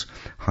themselves as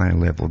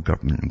high-level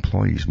government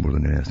employees more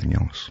than anything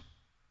else.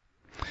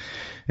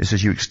 It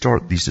says you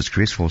extort these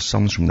disgraceful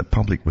sums from the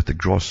public with a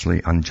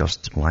grossly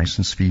unjust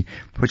license fee,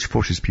 which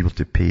forces people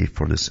to pay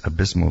for this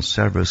abysmal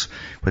service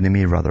when they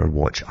may rather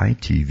watch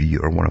ITV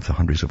or one of the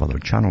hundreds of other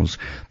channels.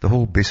 The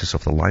whole basis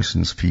of the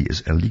license fee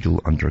is illegal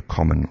under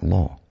common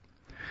law.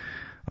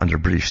 Under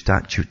British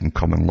statute and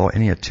common law,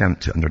 any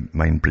attempt to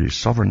undermine British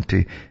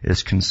sovereignty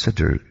is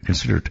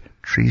considered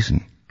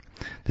treason.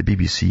 The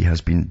BBC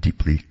has been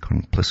deeply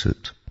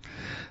complicit.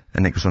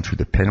 And it goes on through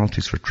the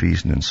penalties for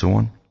treason and so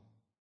on.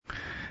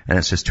 And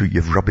it says too,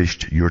 you've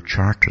rubbished your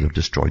charter, they've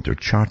destroyed their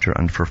charter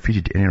and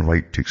forfeited any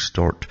right to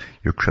extort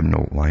your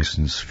criminal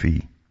license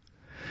fee.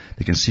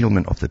 The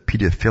concealment of the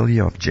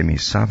paedophilia of Jimmy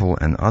Savile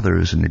and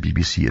others in the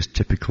BBC is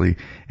typically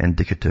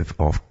indicative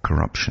of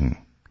corruption.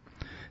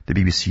 The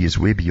BBC is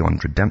way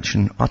beyond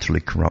redemption, utterly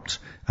corrupt,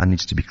 and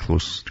needs to be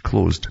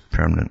closed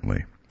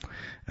permanently.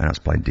 And that's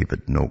by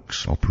David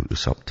Noakes. I'll put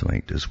this up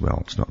tonight as well.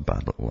 It's not a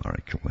bad little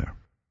article there.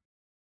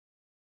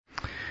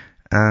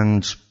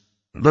 And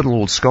little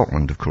old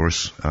Scotland, of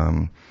course,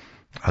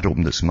 had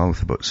opened its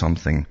mouth about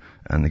something,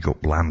 and they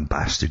got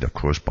lambasted, of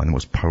course, by the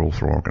most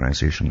powerful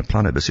organisation on the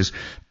planet. This is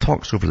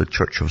talks over the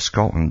Church of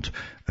Scotland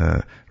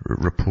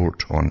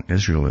report on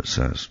Israel, it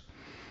says.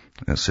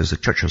 It says the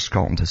Church of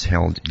Scotland has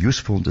held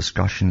useful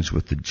discussions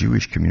with the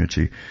Jewish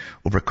community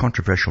over a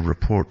controversial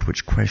report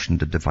which questioned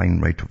the divine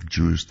right of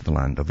Jews to the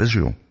land of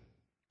Israel.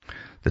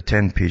 The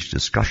 10-page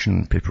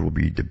discussion paper will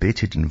be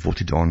debated and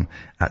voted on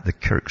at the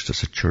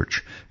Kirkstone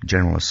Church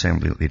General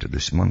Assembly later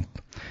this month.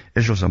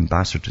 Israel's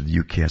ambassador to the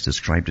UK has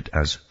described it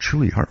as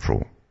truly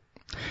hurtful.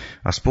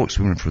 A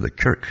spokeswoman for the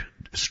Kirk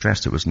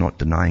stressed it was not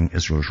denying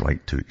Israel's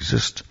right to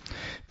exist,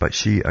 but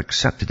she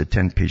accepted the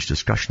 10-page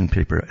discussion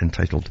paper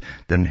entitled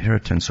The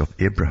Inheritance of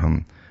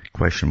Abraham,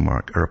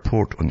 a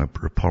report on the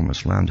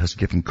promised land has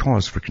given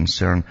cause for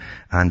concern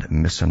and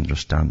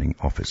misunderstanding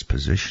of its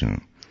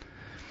position.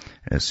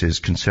 It says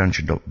concern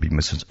should not be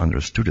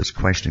misunderstood as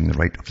questioning the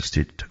right of the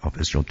state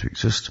of Israel to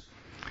exist.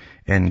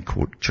 End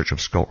quote, Church of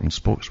Scotland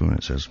spokeswoman,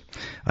 it says.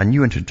 A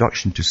new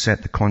introduction to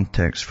set the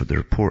context for the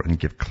report and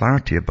give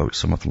clarity about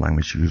some of the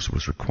language used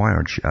was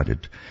required, she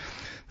added.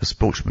 The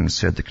spokesman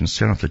said the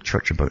concern of the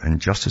Church about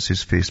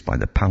injustices faced by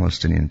the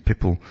Palestinian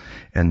people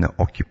in the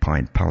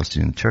occupied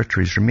Palestinian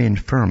territories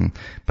remained firm,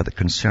 but the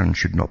concern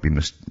should not be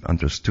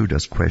misunderstood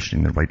as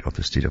questioning the right of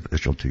the state of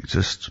Israel to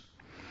exist.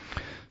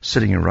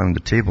 Sitting around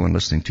the table and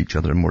listening to each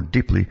other more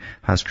deeply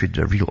has created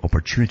a real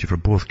opportunity for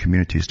both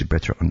communities to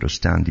better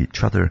understand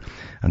each other,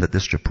 and that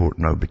this report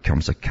now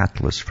becomes a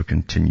catalyst for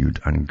continued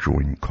and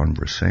growing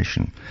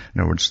conversation. In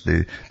other words,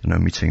 they're now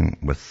meeting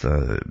with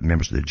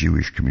members of the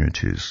Jewish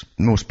communities,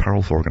 the most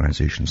powerful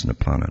organizations on the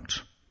planet,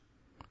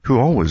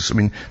 who always,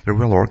 they're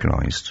well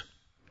organized,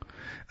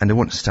 and they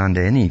won't stand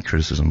any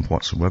criticism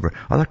whatsoever.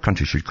 Other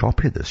countries should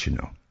copy this, you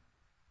know.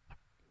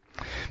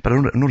 But I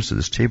notice at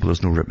this table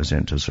there's no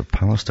representatives of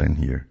Palestine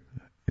here,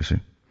 you see.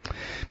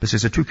 But it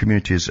says the two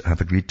communities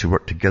have agreed to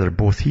work together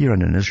both here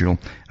and in Israel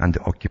and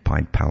the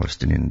occupied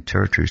Palestinian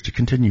territories to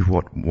continue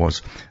what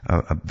was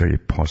a very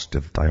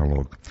positive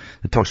dialogue.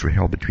 The talks were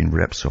held between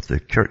reps of the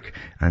Kirk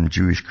and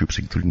Jewish groups,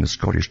 including the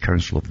Scottish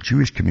Council of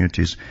Jewish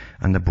Communities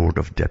and the Board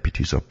of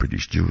Deputies of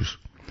British Jews.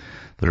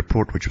 The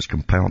report, which was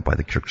compiled by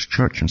the Kirk's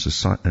Church and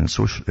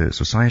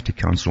Society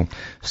Council,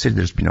 stated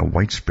there's been a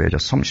widespread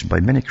assumption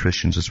by many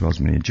Christians as well as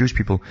many Jewish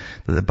people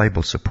that the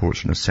Bible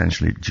supports an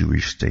essentially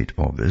Jewish state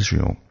of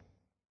Israel.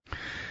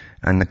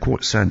 And the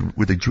quote said,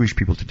 would the Jewish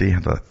people today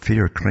have a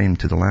fair claim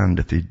to the land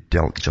if they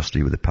dealt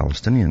justly with the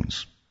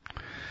Palestinians?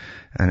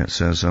 And it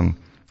says,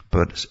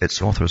 but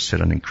its authors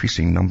said an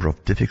increasing number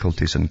of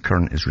difficulties in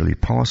current Israeli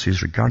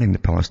policies regarding the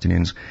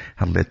Palestinians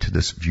had led to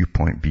this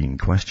viewpoint being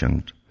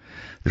questioned.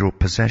 They wrote,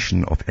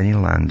 possession of any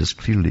land is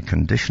clearly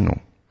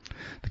conditional.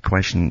 The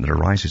question that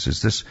arises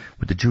is this: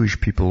 would the Jewish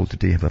people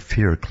today have a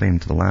fair claim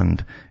to the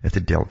land if they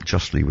dealt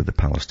justly with the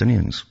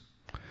Palestinians?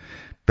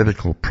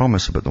 Biblical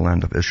promise about the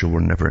land of Israel were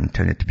never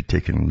intended to be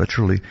taken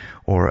literally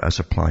or as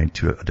applied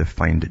to a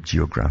defined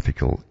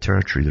geographical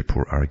territory, the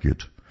report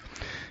argued.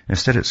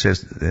 Instead, it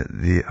says that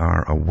they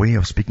are a way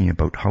of speaking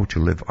about how to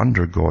live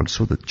under God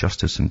so that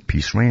justice and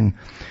peace reign,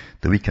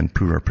 the weak and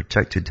poor are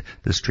protected,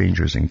 the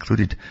strangers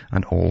included,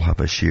 and all have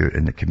a share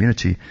in the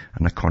community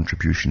and a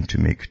contribution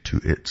to make to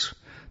it.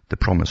 The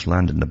promised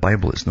land in the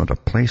Bible is not a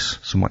place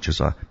so much as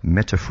a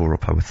metaphor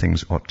of how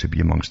things ought to be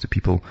amongst the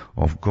people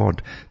of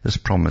God. This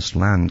promised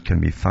land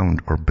can be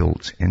found or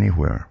built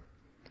anywhere.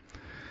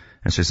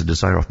 And says the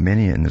desire of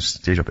many in the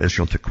state of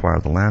Israel to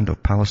acquire the land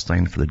of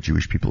Palestine for the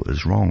Jewish people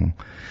is wrong.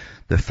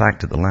 The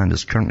fact that the land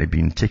is currently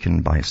being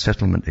taken by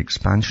settlement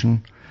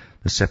expansion,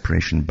 the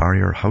separation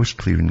barrier, house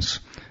clearance,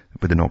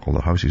 where they knock all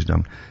the houses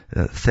down,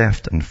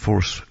 theft and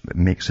force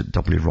makes it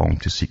doubly wrong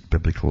to seek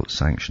biblical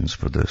sanctions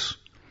for this.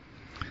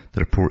 The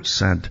report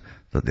said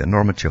that the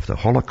enormity of the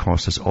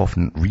Holocaust has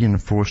often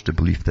reinforced the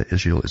belief that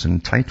Israel is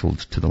entitled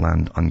to the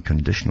land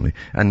unconditionally.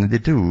 And they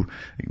do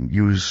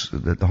use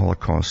the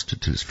Holocaust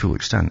to its full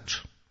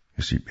extent.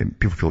 You see,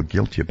 people feel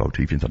guilty about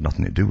it even if they had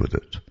nothing to do with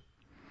it.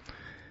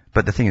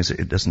 But the thing is,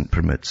 it doesn't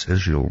permit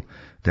Israel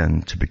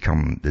then to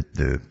become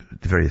the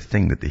very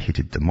thing that they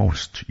hated the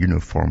most: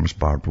 uniforms,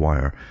 barbed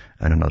wire,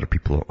 and another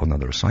people on the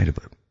other side of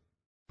it.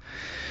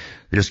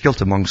 There is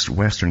guilt amongst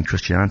Western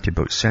Christianity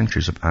about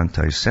centuries of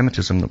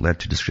anti-Semitism that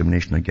led to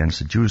discrimination against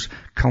the Jews,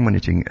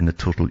 culminating in the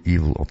total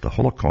evil of the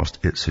Holocaust,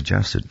 it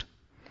suggested.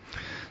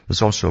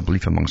 There's also a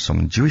belief among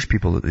some Jewish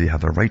people that they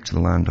have a right to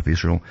the land of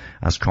Israel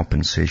as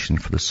compensation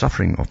for the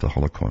suffering of the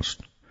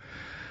Holocaust.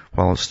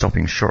 While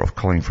stopping short of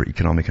calling for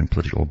economic and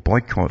political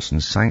boycotts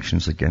and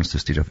sanctions against the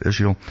state of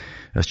Israel,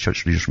 as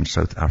church leaders from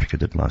South Africa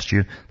did last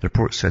year, the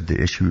report said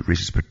the issue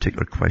raises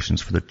particular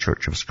questions for the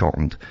Church of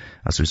Scotland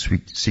as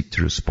we seek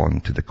to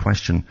respond to the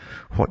question,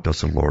 what does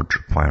the Lord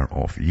require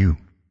of you?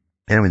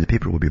 Anyway, the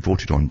paper will be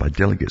voted on by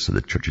delegates of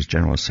the Church's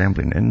General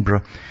Assembly in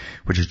Edinburgh,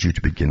 which is due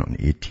to begin on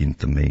the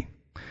 18th of May.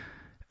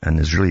 An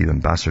Israeli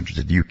ambassador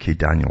to the UK,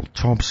 Daniel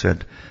Taub,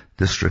 said,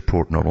 this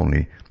report not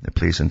only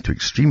plays into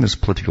extremist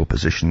political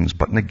positions,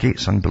 but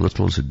negates and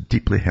belittles a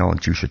deeply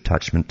held Jewish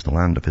attachment to the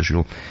land of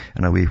Israel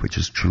in a way which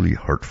is truly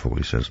hurtful,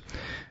 he says.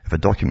 If a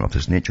document of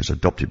this nature is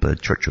adopted by the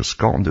Church of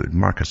Scotland, it would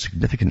mark a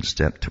significant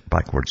step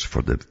backwards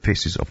for the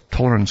faces of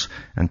tolerance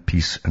and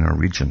peace in our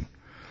region.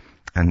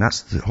 And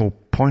that's the whole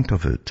point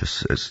of it,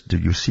 is do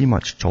you see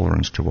much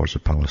tolerance towards the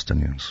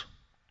Palestinians?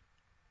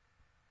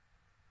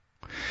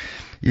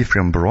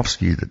 Ephraim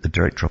Borowski, the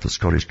director of the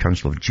Scottish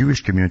Council of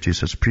Jewish Communities,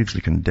 has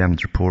previously condemned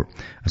the report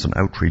as an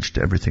outrage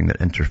to everything that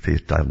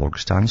interfaith dialogue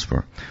stands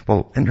for.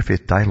 Well,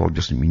 interfaith dialogue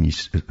doesn't mean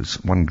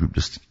one group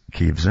just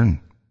caves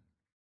in.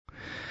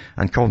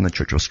 And calling the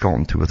Church of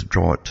Scotland to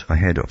withdraw it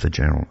ahead of the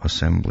General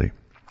Assembly.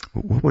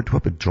 What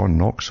would John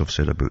Knox have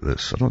said about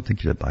this? I don't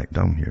think he'd have backed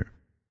down here.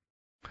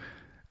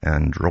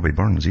 And Robbie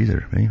Burns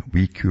either, eh?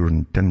 We cure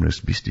and timorous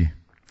beastie.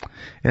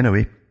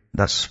 Anyway,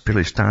 that's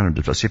fairly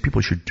standard. I say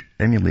people should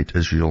emulate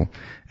Israel,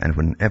 and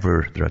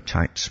whenever they're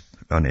attacked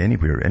on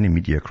anywhere, any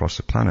media across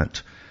the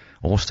planet,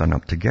 all stand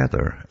up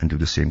together and do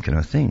the same kind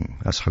of thing.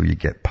 That's how you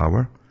get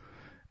power,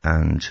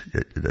 and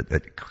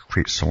it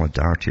creates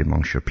solidarity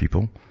amongst your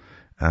people,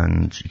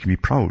 and you can be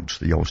proud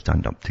that you all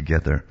stand up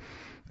together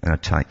and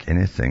attack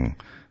anything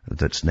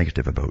that's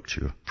negative about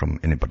you from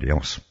anybody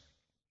else.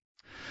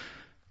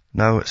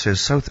 Now it says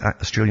South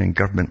Australian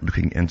government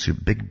looking into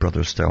Big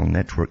Brother style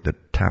network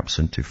that taps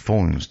into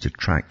phones to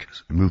track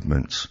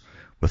movements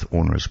with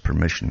owners'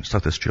 permission.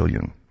 South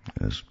Australian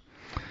is.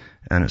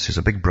 And it says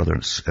a Big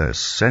Brother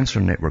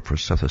sensor network for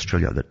South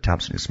Australia that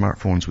taps into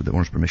smartphones with the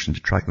owner's permission to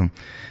track them,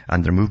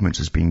 and their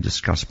movements is being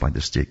discussed by the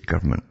state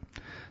government.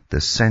 The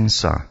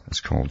SENSA,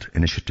 it's called,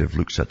 initiative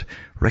looks at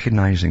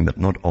recognizing that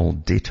not all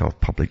data of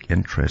public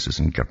interest is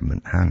in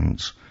government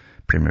hands,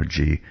 Premier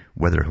Jay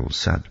Weatherhill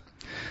said.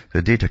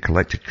 The data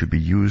collected could be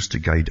used to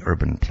guide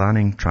urban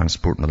planning,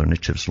 transport and other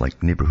initiatives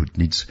like neighbourhood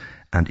needs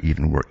and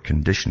even work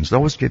conditions. They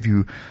always give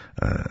you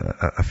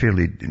a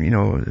fairly,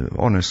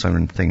 honest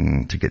sounding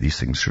thing to get these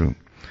things through.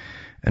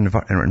 In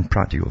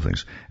practical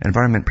things.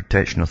 Environment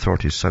Protection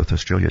Authority South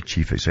Australia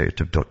Chief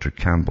Executive Dr.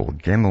 Campbell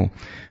Gemmell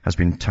has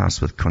been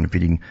tasked with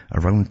convening a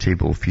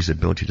roundtable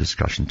feasibility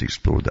discussion to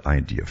explore the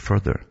idea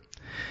further.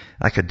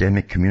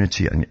 Academic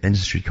community and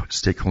industry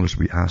stakeholders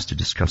will be asked to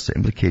discuss the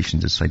implications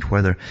and decide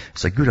whether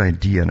it's a good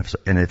idea,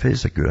 and if it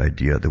is a good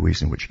idea, the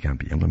ways in which it can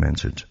be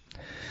implemented.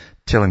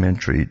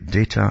 Telemetry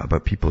data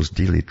about people's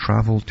daily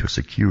travel to a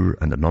secure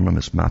and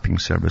anonymous mapping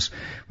service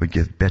would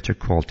give better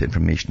quality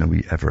information than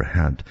we ever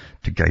had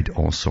to guide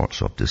all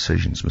sorts of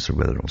decisions, Mr.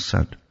 Weatherall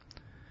said.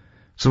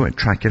 So we want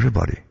to track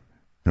everybody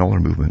and all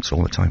their movements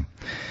all the time.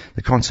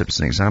 The concept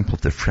is an example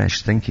of the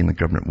fresh thinking the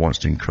government wants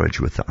to encourage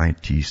with the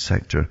IT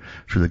sector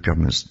through the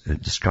government's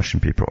discussion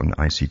paper on the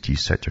ICT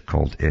sector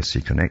called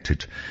SA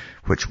Connected,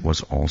 which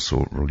was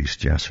also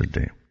released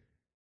yesterday.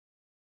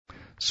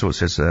 So it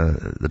says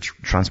the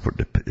Transport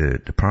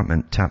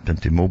Department tapped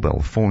into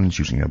mobile phones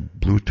using a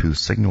Bluetooth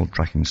signal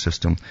tracking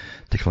system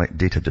to collect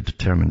data to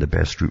determine the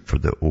best route for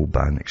the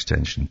O-Bahn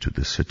extension to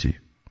the city.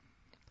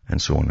 And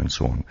so on and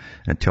so on.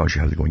 And it tells you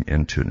how they're going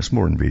into it. And it's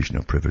more invasion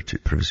of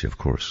privacy, of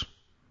course.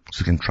 So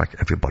you can track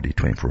everybody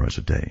 24 hours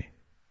a day.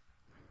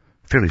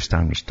 Fairly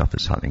standard stuff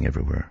that's happening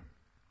everywhere.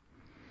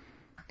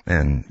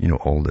 And,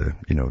 all the,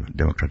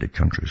 democratic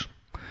countries.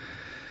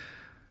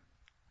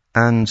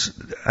 And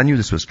I knew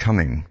this was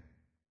coming.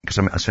 Because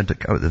I sent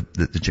out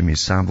the Jimmy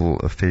Savile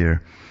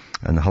affair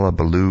and the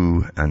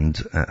hullabaloo and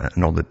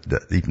all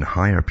the even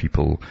higher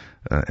people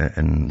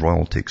in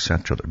royalty,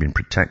 etc., that have been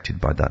protected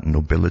by that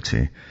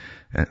nobility,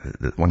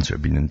 the ones that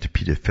have been into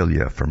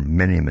pedophilia for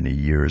many, many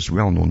years,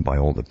 well known by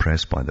all the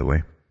press, by the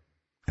way.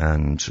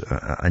 And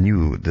I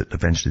knew that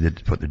eventually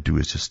what they'd do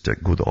is just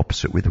go the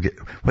opposite way.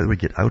 What we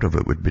get out of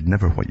it would be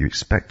never what you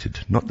expected.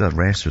 Not the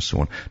arrest or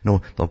so on.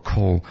 No, they'll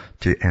call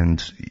to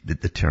end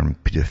the term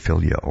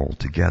pedophilia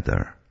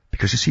altogether.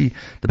 Because you see,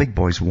 the big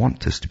boys want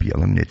this to be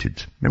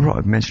eliminated. Remember what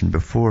I've mentioned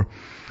before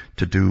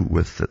to do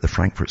with the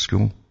Frankfurt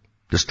School?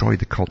 Destroy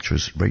the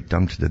cultures right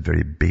down to the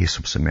very base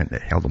of cement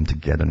that held them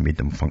together and made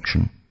them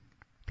function.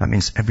 That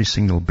means every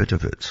single bit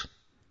of it.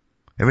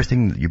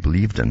 Everything that you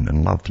believed in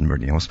and loved and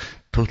everything else,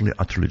 totally,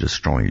 utterly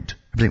destroyed.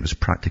 Everything that was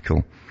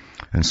practical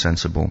and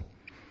sensible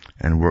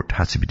and worked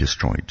had to be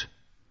destroyed.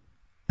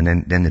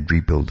 And then they'd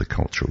rebuild the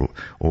culture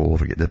all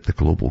over again, the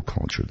global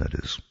culture, that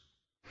is.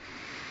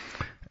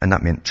 And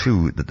that meant,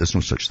 too, that there's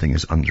no such thing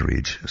as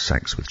underage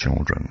sex with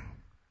children.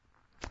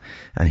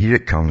 And here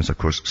it comes, of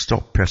course,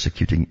 stop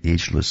persecuting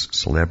ageless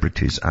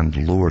celebrities and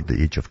lower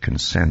the age of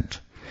consent.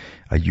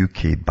 A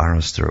UK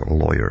barrister,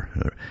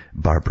 lawyer,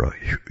 Barbara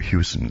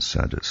Hewson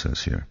said, it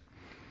says here.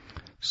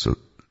 So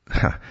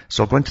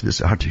I'll go into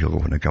this article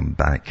when I come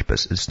back,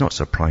 but it's not a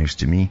surprise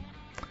to me.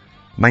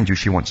 Mind you,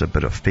 she wants a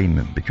bit of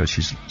fame because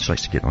she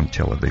likes to get on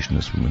television,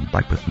 this woman.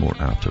 Back with more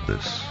after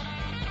this.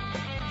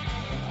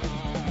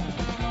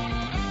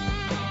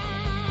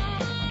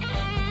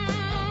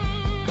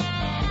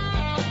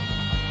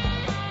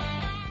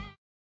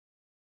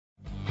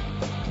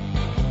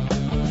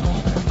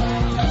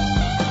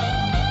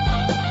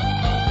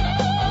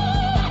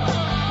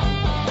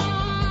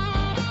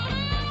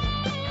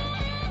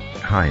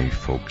 Hi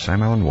folks,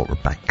 I'm Alan Watt. We're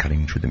back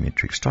cutting through the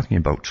matrix, talking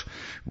about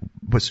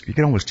you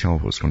can always tell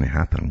what's going to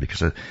happen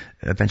because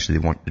eventually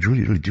they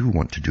really do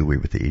want to do away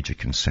with the age of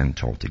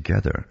consent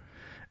altogether.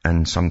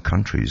 And some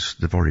countries,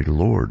 they've already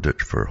lowered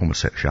it for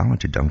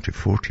homosexuality down to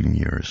 14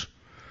 years.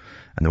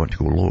 And they want to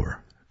go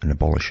lower and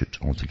abolish it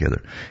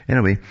altogether.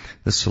 Anyway,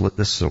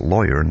 this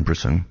lawyer in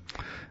Britain,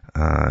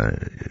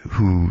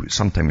 who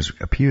sometimes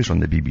appears on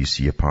the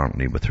BBC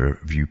apparently with her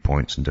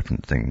viewpoints and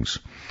different things.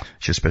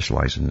 She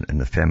specializes in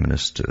the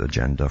feminist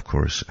agenda, of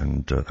course,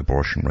 and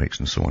abortion rights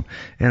and so on.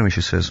 Anyway,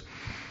 she says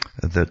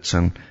that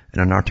in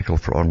an article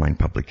for online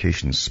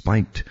publication,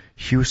 Spiked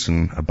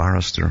Hewson, a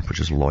barrister,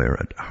 which is a lawyer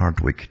at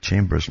Hardwicke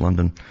Chambers,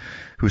 London,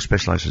 who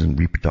specializes in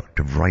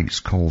reproductive rights,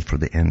 called for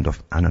the end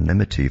of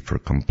anonymity for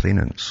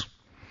complainants.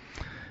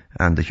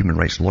 And the human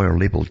rights lawyer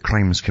labelled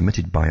crimes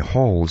committed by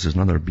Halls, is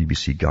another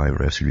BBC guy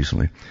arrested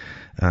recently,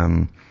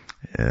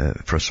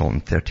 for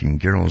assaulting 13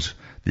 girls,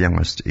 the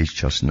youngest aged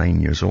just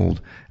 9 years old,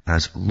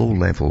 as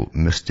low-level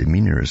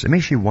misdemeanors. It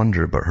makes you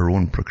wonder about her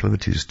own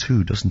proclivities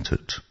too, doesn't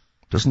it?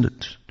 Doesn't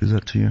it do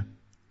that to you?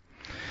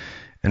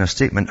 In a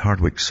statement,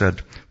 Hardwicke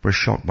said, "We're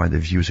shocked by the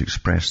views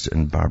expressed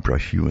in Barbara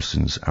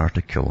Hewson's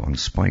article on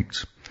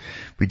Spiked.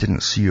 We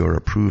didn't see or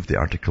approve the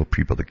article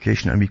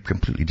pre-publication, and we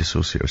completely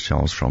dissociate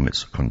ourselves from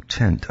its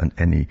content and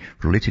any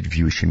related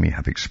views she may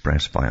have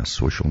expressed via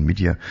social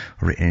media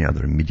or any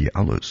other media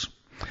outlets."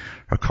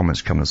 Her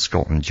comments come as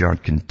Scotland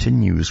Yard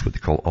continues what they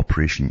call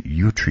Operation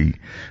Yewtree.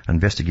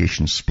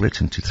 Investigation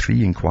split into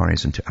 3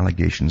 inquiries into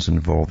allegations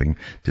involving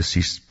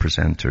deceased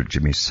presenter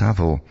Jimmy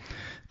Savile,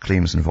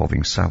 claims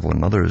involving Savile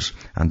and others,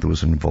 and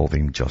those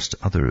involving just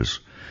others.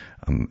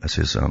 It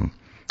says,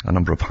 a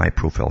number of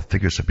high-profile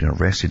figures have been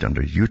arrested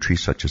under Yewtree,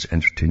 such as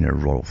entertainer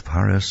Rolf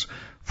Harris,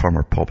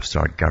 former pop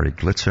star Gary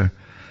Glitter,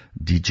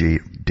 DJ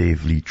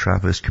Dave Lee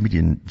Travis,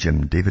 comedian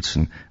Jim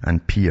Davidson,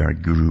 and PR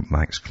guru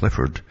Max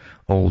Clifford,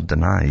 all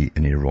deny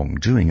any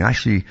wrongdoing.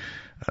 Actually,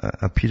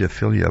 a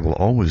paedophilia will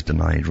always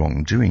deny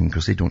wrongdoing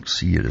because they don't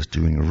see it as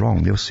doing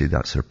wrong. They'll say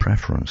that's their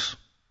preference.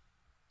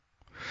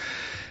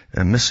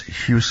 Miss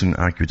Hewson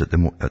argued that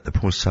the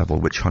post-Savile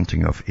witch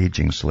hunting of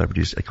aging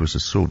celebrities echoes the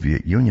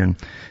Soviet Union,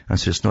 and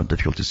said it's not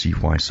difficult to see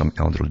why some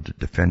elderly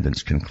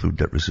defendants conclude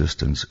that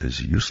resistance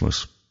is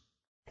useless.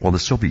 Well, the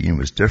Soviet Union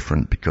was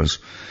different because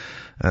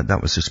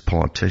that was just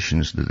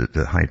politicians,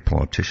 the high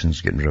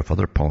politicians getting rid of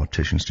other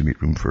politicians to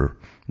make room for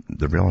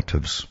the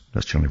relatives.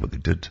 That's generally what they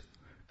did.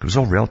 It was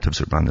all relatives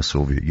that ran the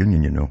Soviet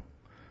Union, you know.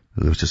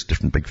 There was just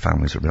different big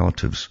families of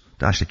relatives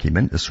that actually came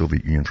into the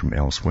Soviet Union from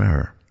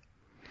elsewhere.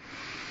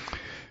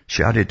 She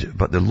She added,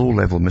 but the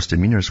low-level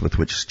misdemeanors with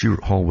which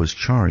Stuart Hall was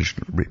charged,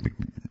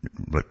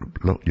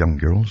 young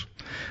girls,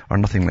 are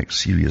nothing like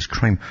serious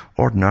crime.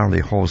 Ordinarily,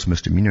 Hall's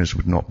misdemeanors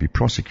would not be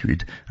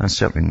prosecuted, and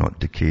certainly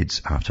not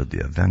decades after the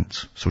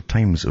event. So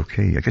time's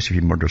okay. I guess if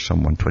you murder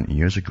someone 20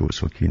 years ago,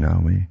 it's okay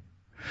now, eh?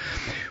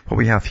 What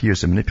we have here is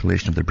the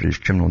manipulation of the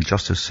British criminal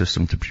justice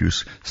system to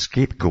produce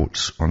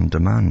scapegoats on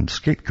demand.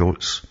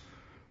 Scapegoats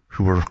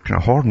who were kind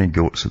of horny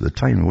goats at the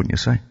time, wouldn't you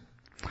say?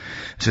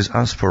 It says,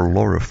 as for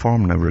law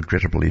reform now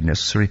regrettably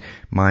necessary,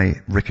 my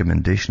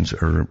recommendations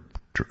are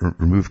to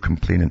remove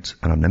complainant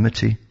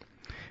anonymity,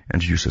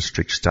 introduce a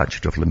strict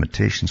statute of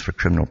limitations for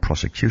criminal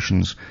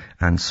prosecutions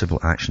and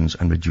civil actions,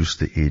 and reduce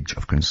the age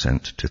of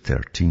consent to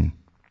 13.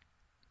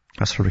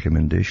 That's her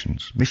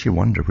recommendations. Makes you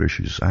wonder where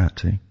she's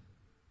at, eh?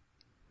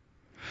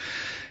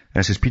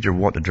 And it says, Peter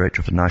Watt, the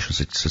director of the National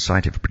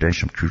Society for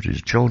Protection of Cruelty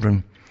to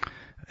Children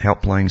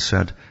Helpline,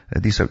 said,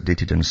 these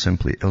outdated and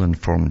simply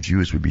ill-informed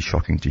views would be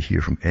shocking to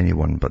hear from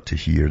anyone, but to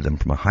hear them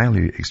from a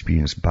highly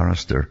experienced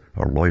barrister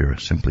or lawyer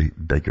simply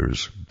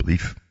beggars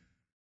belief.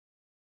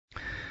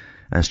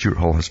 And Stuart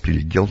Hall has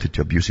pleaded guilty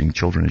to abusing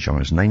children as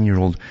young as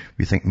 9-year-old.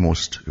 We think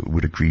most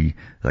would agree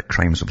that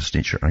crimes of this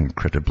nature are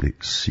incredibly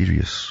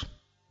serious.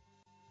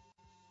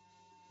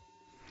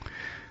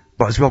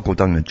 But as well go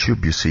down the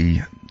tube, you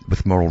see,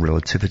 with moral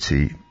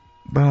relativity,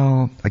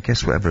 well, I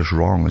guess whatever's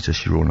wrong is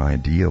just your own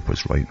idea of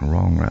what's right and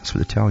wrong. That's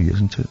what they tell you,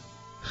 isn't it?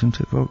 Isn't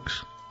it,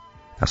 folks?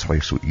 That's why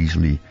it's so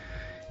easily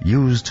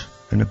used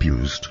and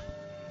abused.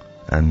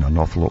 And an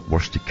awful lot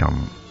worse to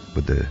come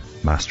with the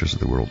masters of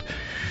the world.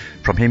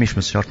 From Hamish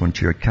myself,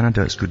 Ontario,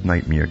 Canada, it's good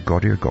night. May your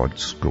God or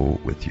gods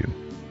go with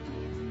you.